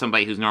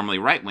who's normally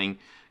right wing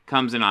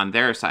comes in on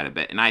their side of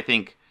it. And I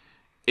think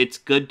it's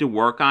good to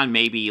work on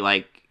maybe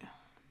like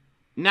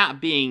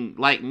not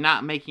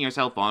making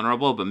yourself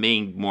vulnerable, but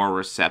being more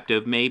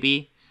receptive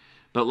maybe.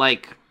 But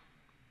like,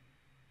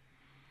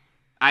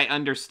 I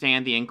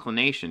understand the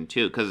inclination,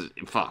 too, because,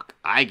 fuck,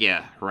 I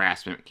get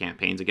harassment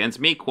campaigns against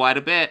me quite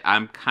a bit.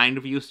 I'm kind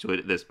of used to it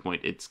at this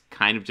point. It's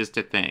kind of just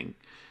a thing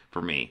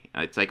for me.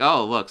 It's like,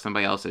 oh, look,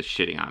 somebody else is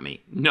shitting on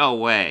me. No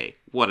way.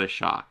 What a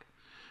shock.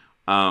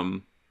 Yeah,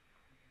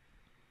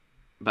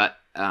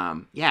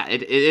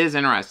 it is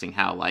interesting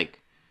how, like,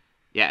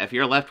 yeah, if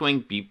you're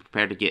left-wing, be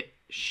prepared to get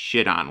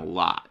shit on a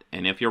lot.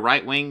 And if you're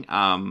right-wing,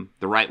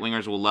 the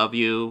right-wingers will love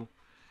you.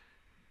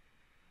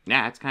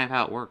 Yeah, that's kind of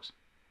how it works.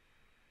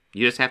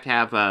 You just have to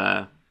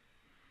have,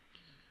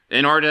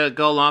 in order to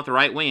go along with the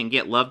right wing and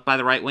get loved by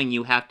the right wing,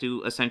 you have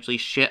to essentially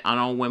shit on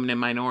all women and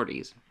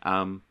minorities.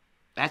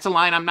 That's a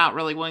line I'm not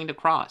really willing to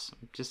cross.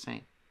 I'm just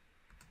saying.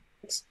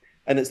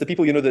 And it's the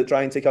people, you know, that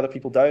try and take other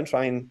people down,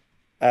 try and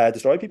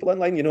destroy people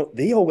online, you know,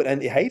 they all went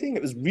into hiding.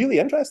 It was really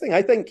interesting.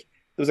 I think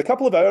there was a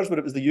couple of hours where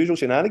it was the usual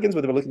shenanigans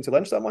where they were looking to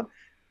lynch someone.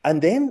 And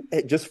then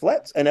it just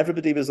flipped and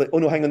everybody was like, oh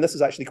no, hang on, this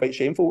is actually quite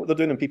shameful what they're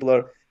doing, and people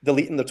are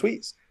deleting their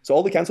tweets. So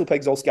all the cancel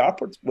pigs all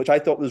scarpered, which I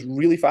thought was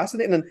really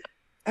fascinating. And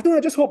I don't know,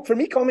 I just hope, for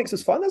me, comics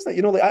is fun, isn't it?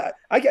 You know, like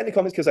I get into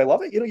comics because I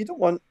love it. You know, you don't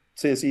want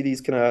to see these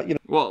kind of, you know.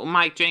 Well,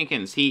 Mike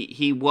Jenkins,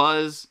 he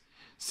was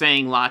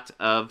saying lots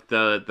of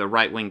the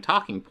right-wing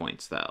talking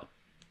points, though.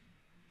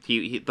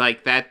 He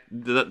like that,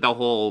 the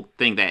whole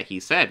thing that he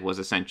said was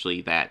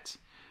essentially that,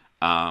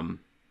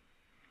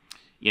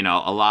 you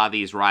know, a lot of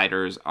these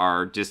writers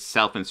are just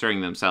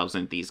self-inserting themselves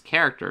into these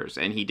characters.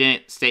 And he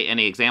didn't state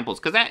any examples,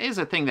 because that is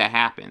a thing that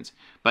happens.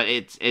 But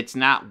it's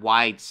not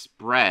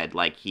widespread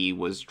like he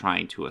was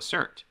trying to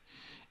assert.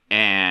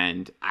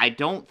 And I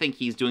don't think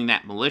he's doing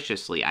that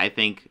maliciously. I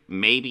think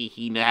maybe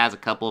he has a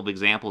couple of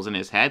examples in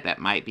his head that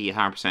might be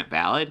 100%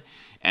 valid.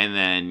 And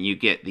then you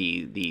get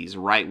these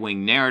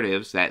right-wing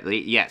narratives that,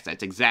 yes,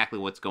 that's exactly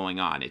what's going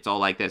on. It's all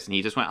like this. And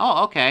he just went,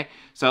 oh, okay.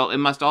 So it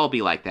must all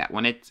be like that,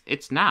 when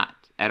it's not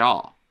at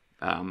all.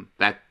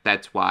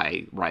 That's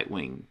why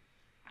right-wing,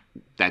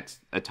 that's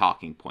a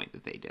talking point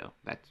that they do.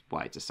 That's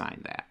why it's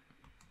assigned that.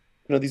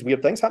 You know, these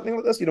weird things happening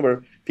like this, you know,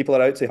 where people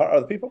are out to hurt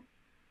other people.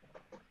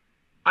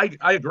 I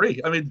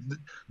agree. I mean,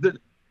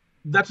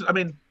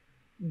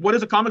 what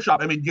is a comic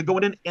shop? I mean, you're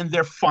going in and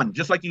they're fun,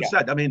 just like you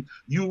said. I mean,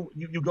 you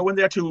go in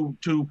there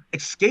to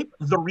escape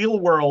the real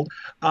world.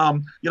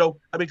 You know,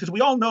 I mean, because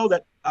we all know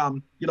that,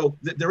 you know,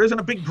 there isn't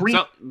a big green.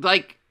 So,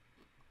 like,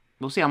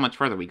 we'll see how much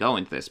further we go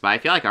into this, but I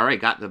feel like I already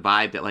got the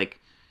vibe that, like,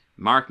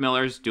 Mark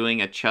Millar's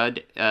doing a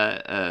Chud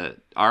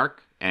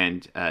arc,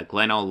 and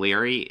Glenn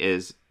O'Leary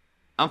is,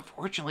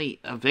 unfortunately,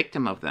 a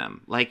victim of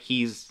them. Like,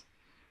 he's,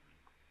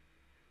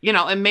 you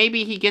know, and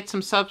maybe he gets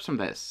some subs from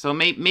this. So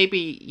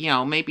maybe you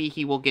know, maybe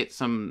he will get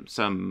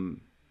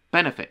some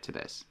benefit to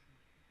this.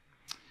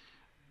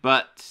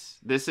 But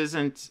this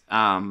isn't,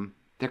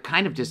 they're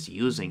kind of just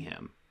using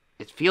him.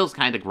 It feels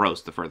kind of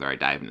gross the further I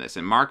dive into this,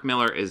 and Mark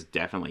Millar is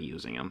definitely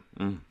using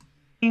him.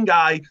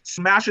 Guy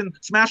smashing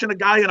a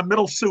guy in a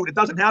middle suit. It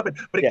doesn't happen,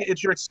 but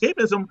it's your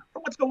escapism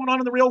from what's going on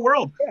in the real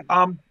world.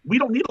 We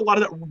don't need a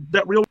lot of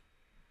that real.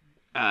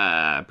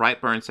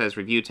 Brightburn says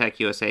Review Tech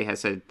USA has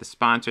said the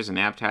sponsors and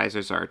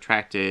advertisers are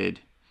attracted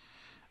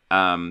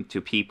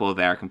to people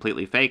that are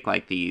completely fake,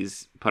 like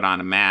these put on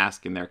a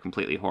mask and they're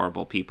completely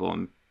horrible people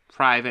in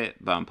private,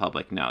 but in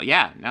public, no.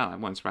 Yeah, no, that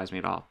wouldn't surprise me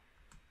at all.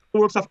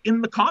 World stuff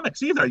in the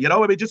comics either, you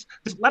know. I mean, just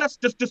let us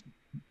just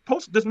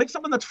make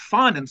something that's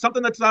fun and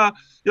something that's you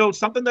know,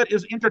 something that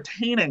is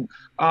entertaining.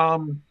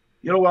 You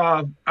know,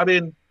 I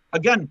mean,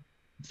 again,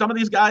 some of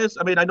these guys,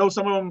 I mean, I know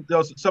some of them, you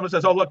know, someone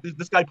says, oh, look,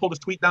 this guy pulled his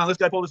tweet down,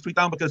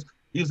 because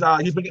he's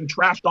been getting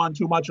trashed on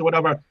too much or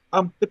whatever.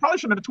 They probably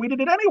shouldn't have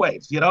tweeted it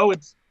anyways, you know.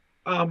 It's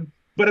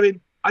but I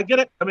mean, I get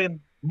it. I mean,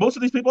 most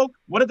of these people,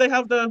 what did they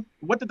have to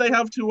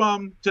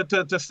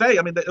say?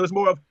 I mean, it was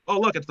more of, oh,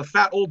 look, it's the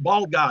fat old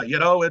bald guy, you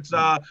know, it's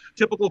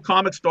typical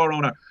comic store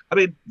owner. I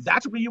mean,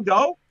 that's where you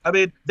go. I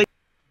mean,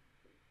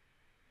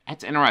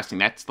 that's interesting.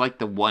 That's like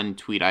the one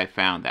tweet I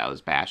found that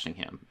was bashing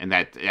him, and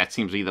that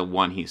seems to be the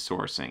one he's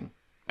sourcing.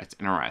 That's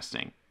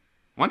interesting.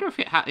 Wonder if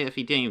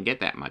he didn't even get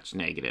that much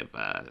negative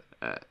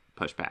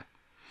pushback.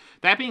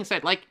 That being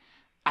said, like,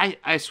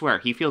 I swear,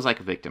 he feels like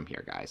a victim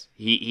here, guys.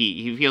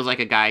 He feels like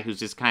a guy who's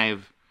just kind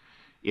of,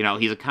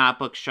 he's a comic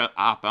book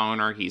shop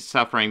owner. He's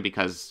suffering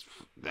because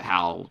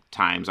how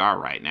times are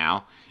right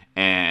now.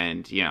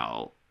 And,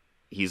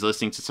 he's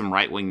listening to some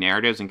right-wing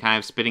narratives and kind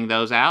of spitting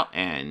those out.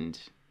 And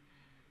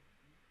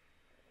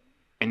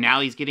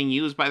now he's getting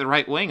used by the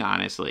right wing,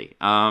 honestly.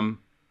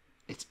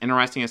 It's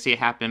interesting to see it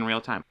happen in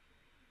real time.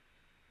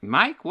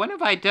 Mike, when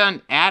have I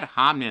done ad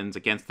hominems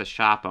against the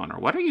shop owner?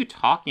 What are you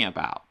talking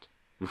about?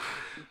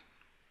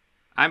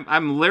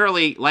 I'm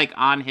literally, like,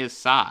 on his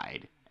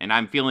side, and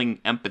I'm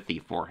feeling empathy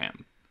for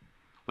him.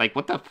 Like,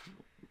 what the...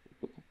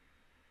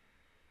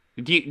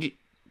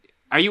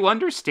 Are you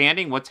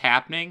understanding what's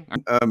happening?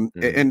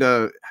 And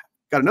got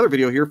another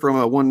video here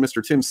from one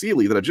Mr. Tim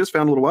Seeley that I just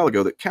found a little while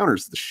ago that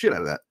counters the shit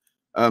out of that.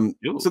 So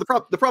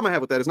the problem I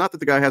have with that is not that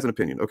the guy has an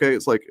opinion. Okay,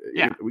 it's like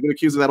we get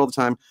accused of that all the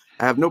time.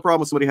 I have no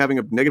problem with somebody having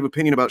a negative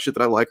opinion about shit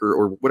that I like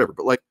or whatever.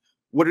 But like,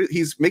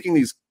 he's making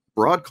these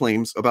broad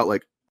claims about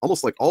like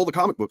almost like all the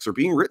comic books are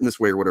being written this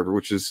way or whatever,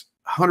 which is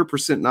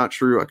 100% not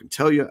true. I can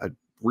tell you, I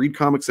read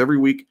comics every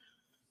week,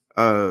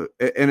 and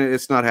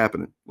it's not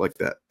happening like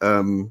that.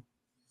 But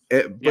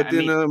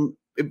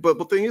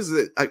the thing is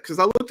that because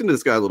I looked into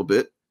this guy a little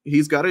bit,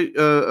 he's got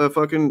a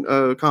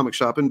fucking comic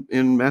shop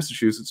in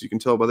Massachusetts. You can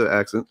tell by the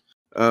accent.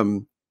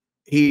 And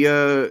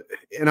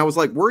I was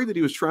like worried that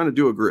he was trying to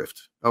do a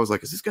grift. I was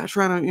like, is this guy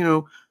trying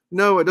to,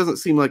 no, it doesn't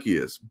seem like he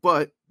is.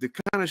 But the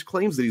kind of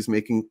claims that he's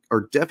making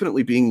are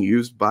definitely being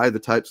used by the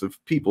types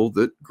of people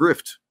that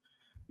grift.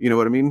 You know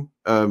what I mean?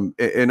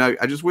 And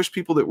I just wish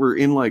people that were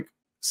in like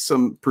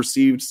some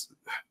perceived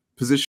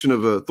position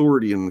of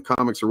authority in the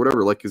comics or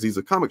whatever, like, because he's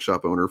a comic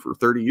shop owner for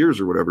 30 years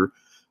or whatever,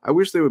 I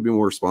wish they would be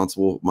more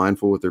responsible,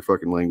 mindful with their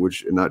fucking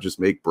language and not just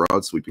make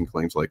broad sweeping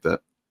claims like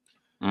that.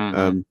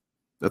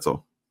 That's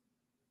all.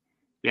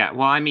 Yeah,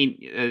 well, I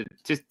mean,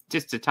 just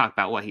to talk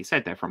about what he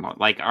said there for a moment,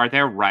 like, are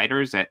there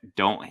writers that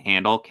don't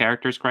handle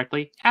characters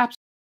correctly?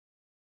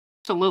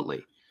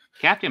 Absolutely.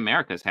 Captain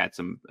America's had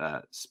some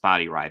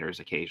spotty writers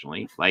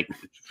occasionally, like,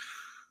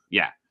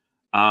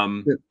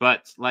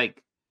 but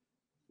like,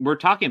 we're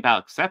talking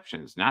about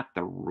exceptions, not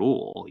the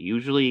rule.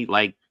 Usually,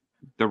 like,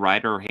 the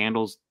writer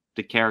handles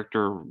the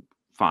character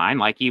fine.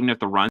 Like, even if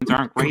the runs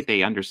aren't great,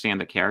 they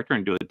understand the character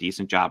and do a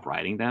decent job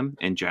writing them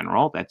in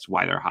general. That's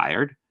why they're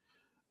hired.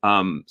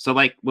 So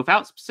like,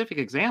 without specific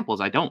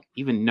examples, I don't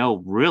even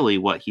know really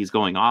what he's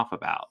going off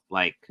about.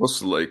 Like,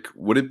 also, like,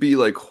 would it be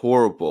like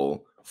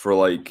horrible for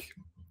like,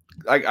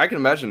 I can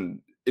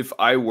imagine if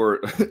I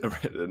were,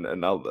 and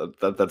now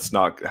that's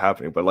not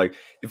happening, but like,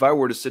 if I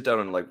were to sit down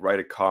and like write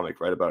a comic,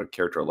 write about a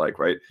character I like,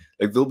 right?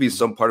 Like, there'll be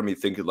some part of me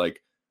thinking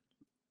like,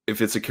 if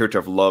it's a character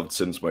I've loved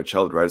since my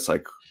childhood, right? It's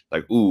like,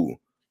 ooh,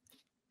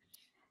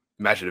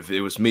 imagine if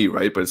it was me,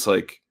 right? But it's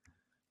like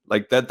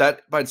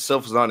that by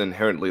itself is not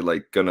inherently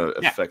like gonna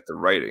affect the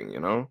writing,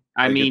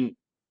 I mean,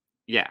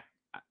 I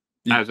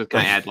was just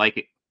gonna add,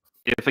 like,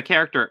 if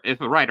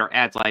a writer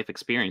adds life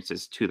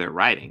experiences to their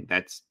writing,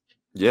 that's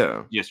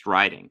just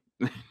writing.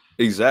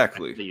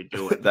 Exactly. You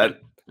do it.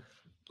 That,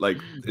 like,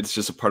 it's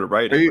just a part of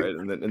writing, right?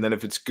 And then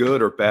if it's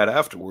good or bad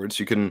afterwards,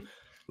 you can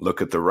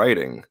look at the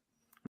writing.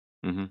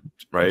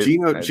 Right,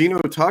 Gino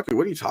talking.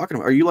 What are you talking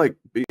about? Are you like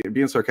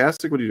being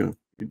sarcastic? What are you doing?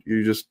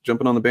 You just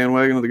jumping on the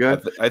bandwagon of the guy?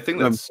 I think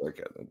that's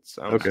sarcasm.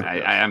 Okay,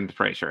 I'm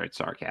pretty sure it's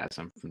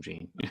sarcasm from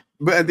Gene.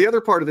 But the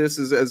other part of this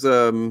is, as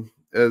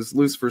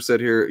Lucifer said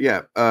here,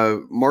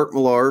 Mark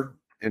Millar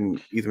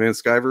and Ethan Van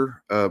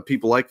Sciver,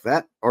 people like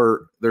that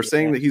they're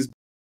saying that he's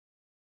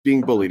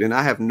being bullied, and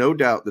I have no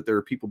doubt that there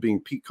are people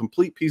being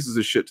complete pieces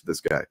of shit to this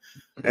guy,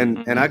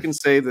 and I can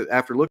say that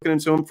after looking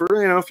into him for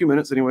a few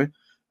minutes anyway.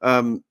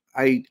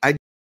 I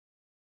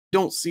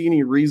don't see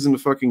any reason to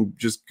fucking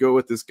just go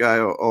at this guy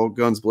all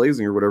guns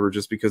blazing or whatever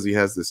just because he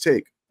has this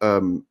take.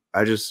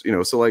 I just,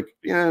 so like,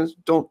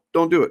 don't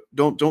do it.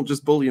 Don't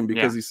just bully him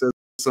because he says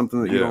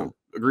something that you don't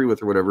agree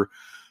with or whatever.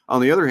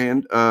 On the other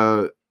hand,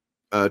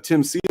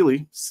 Tim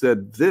Seeley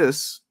said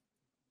this.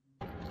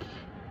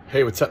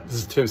 Hey, what's up? This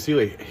is Tim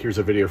Seeley. Here's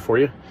a video for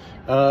you.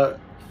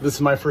 This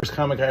is my first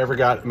comic I ever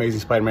got.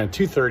 Amazing Spider-Man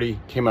 230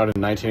 came out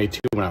in 1982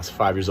 when I was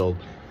 5 years old.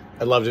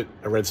 I loved it.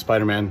 I read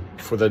Spider-Man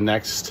for the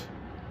next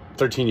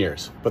 13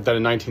 years. But then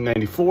in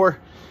 1994,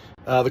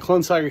 the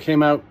Clone Saga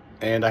came out,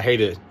 and I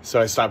hated it.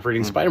 So I stopped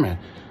reading Spider-Man.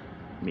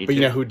 But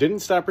you know who didn't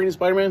stop reading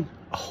Spider-Man?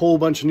 A whole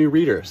bunch of new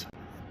readers.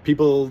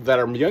 People that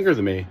are younger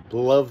than me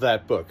love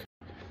that book.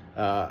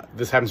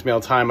 This happens to me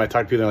all the time. I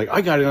talk to people, they're like,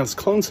 I got it on this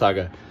Clone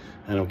Saga.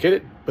 I don't get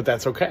it, but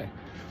that's okay.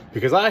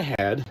 Because I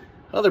had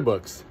other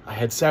books. I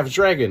had Savage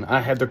Dragon. I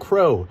had The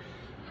Crow.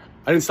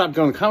 I didn't stop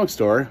going to the comic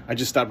store. I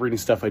just stopped reading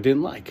stuff I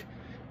didn't like.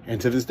 And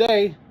to this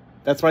day,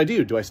 that's what I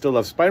do. Do I still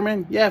love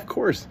Spider-Man? Yeah, of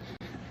course.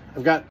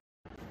 I've got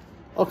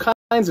all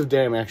kinds of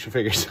damn action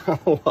figures on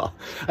the wall.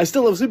 I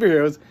still love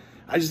superheroes.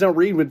 I just don't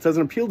read what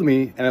doesn't appeal to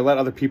me, and I let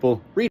other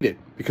people read it,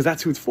 because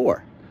that's who it's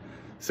for.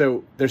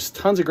 So there's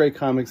tons of great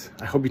comics.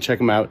 I hope you check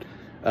them out.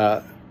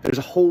 There's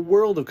a whole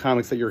world of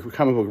comics that your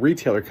comic book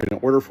retailer can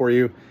order for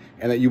you,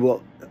 and that you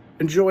will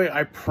enjoy,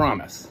 I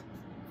promise.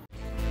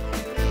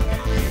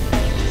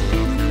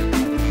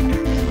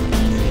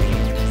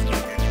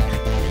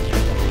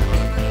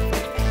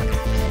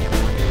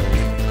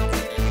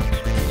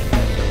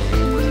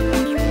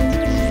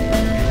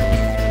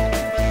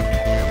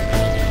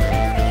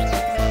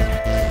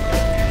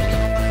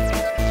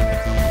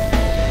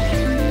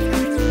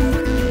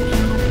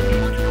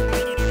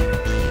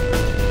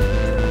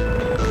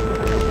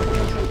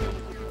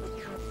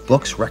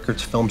 books,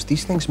 records, films,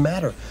 these things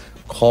matter.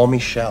 Call me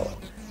shallow.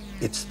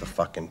 It's the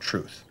fucking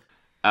truth.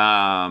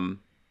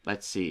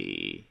 Let's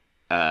see.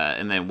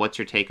 And then what's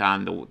your take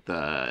on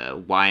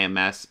the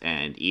YMS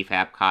and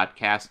EFAP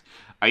podcast?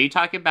 Are you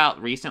talking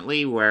about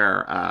recently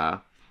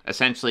where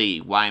essentially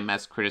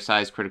YMS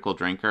criticized Critical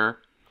Drinker,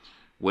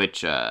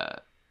 which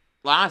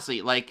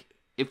honestly, like,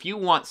 if you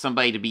want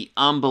somebody to be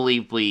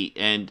unbelievably,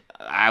 and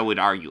I would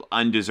argue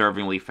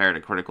undeservingly fair to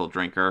Critical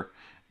Drinker,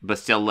 but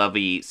still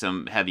levy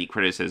some heavy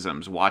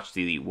criticisms, watch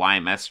the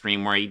YMS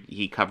stream where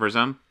he covers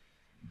them.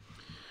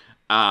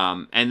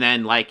 And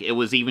then, like, it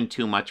was even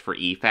too much for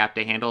EFAP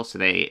to handle, so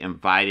they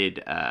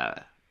invited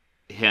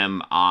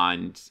him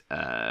on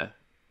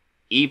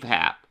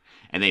EFAP,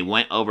 and they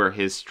went over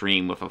his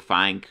stream with a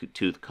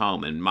fine-tooth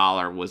comb, and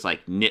Millar was,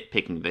 like,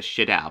 nitpicking the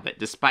shit out of it,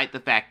 despite the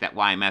fact that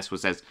YMS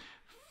was as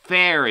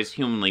fair as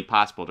humanly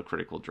possible to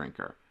Critical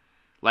Drinker.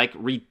 Like,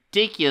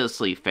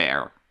 ridiculously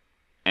fair.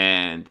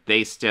 And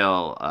they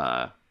still,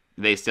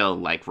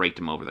 like, raked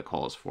him over the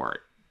coals for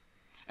it.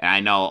 And I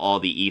know all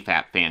the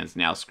EFAP fans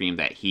now scream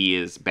that he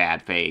is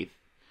bad faith.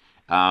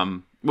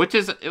 Which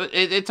is,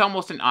 it's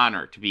almost an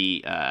honor to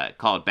be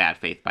called bad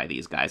faith by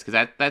these guys,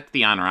 because that's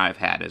the honor I've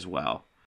had as well.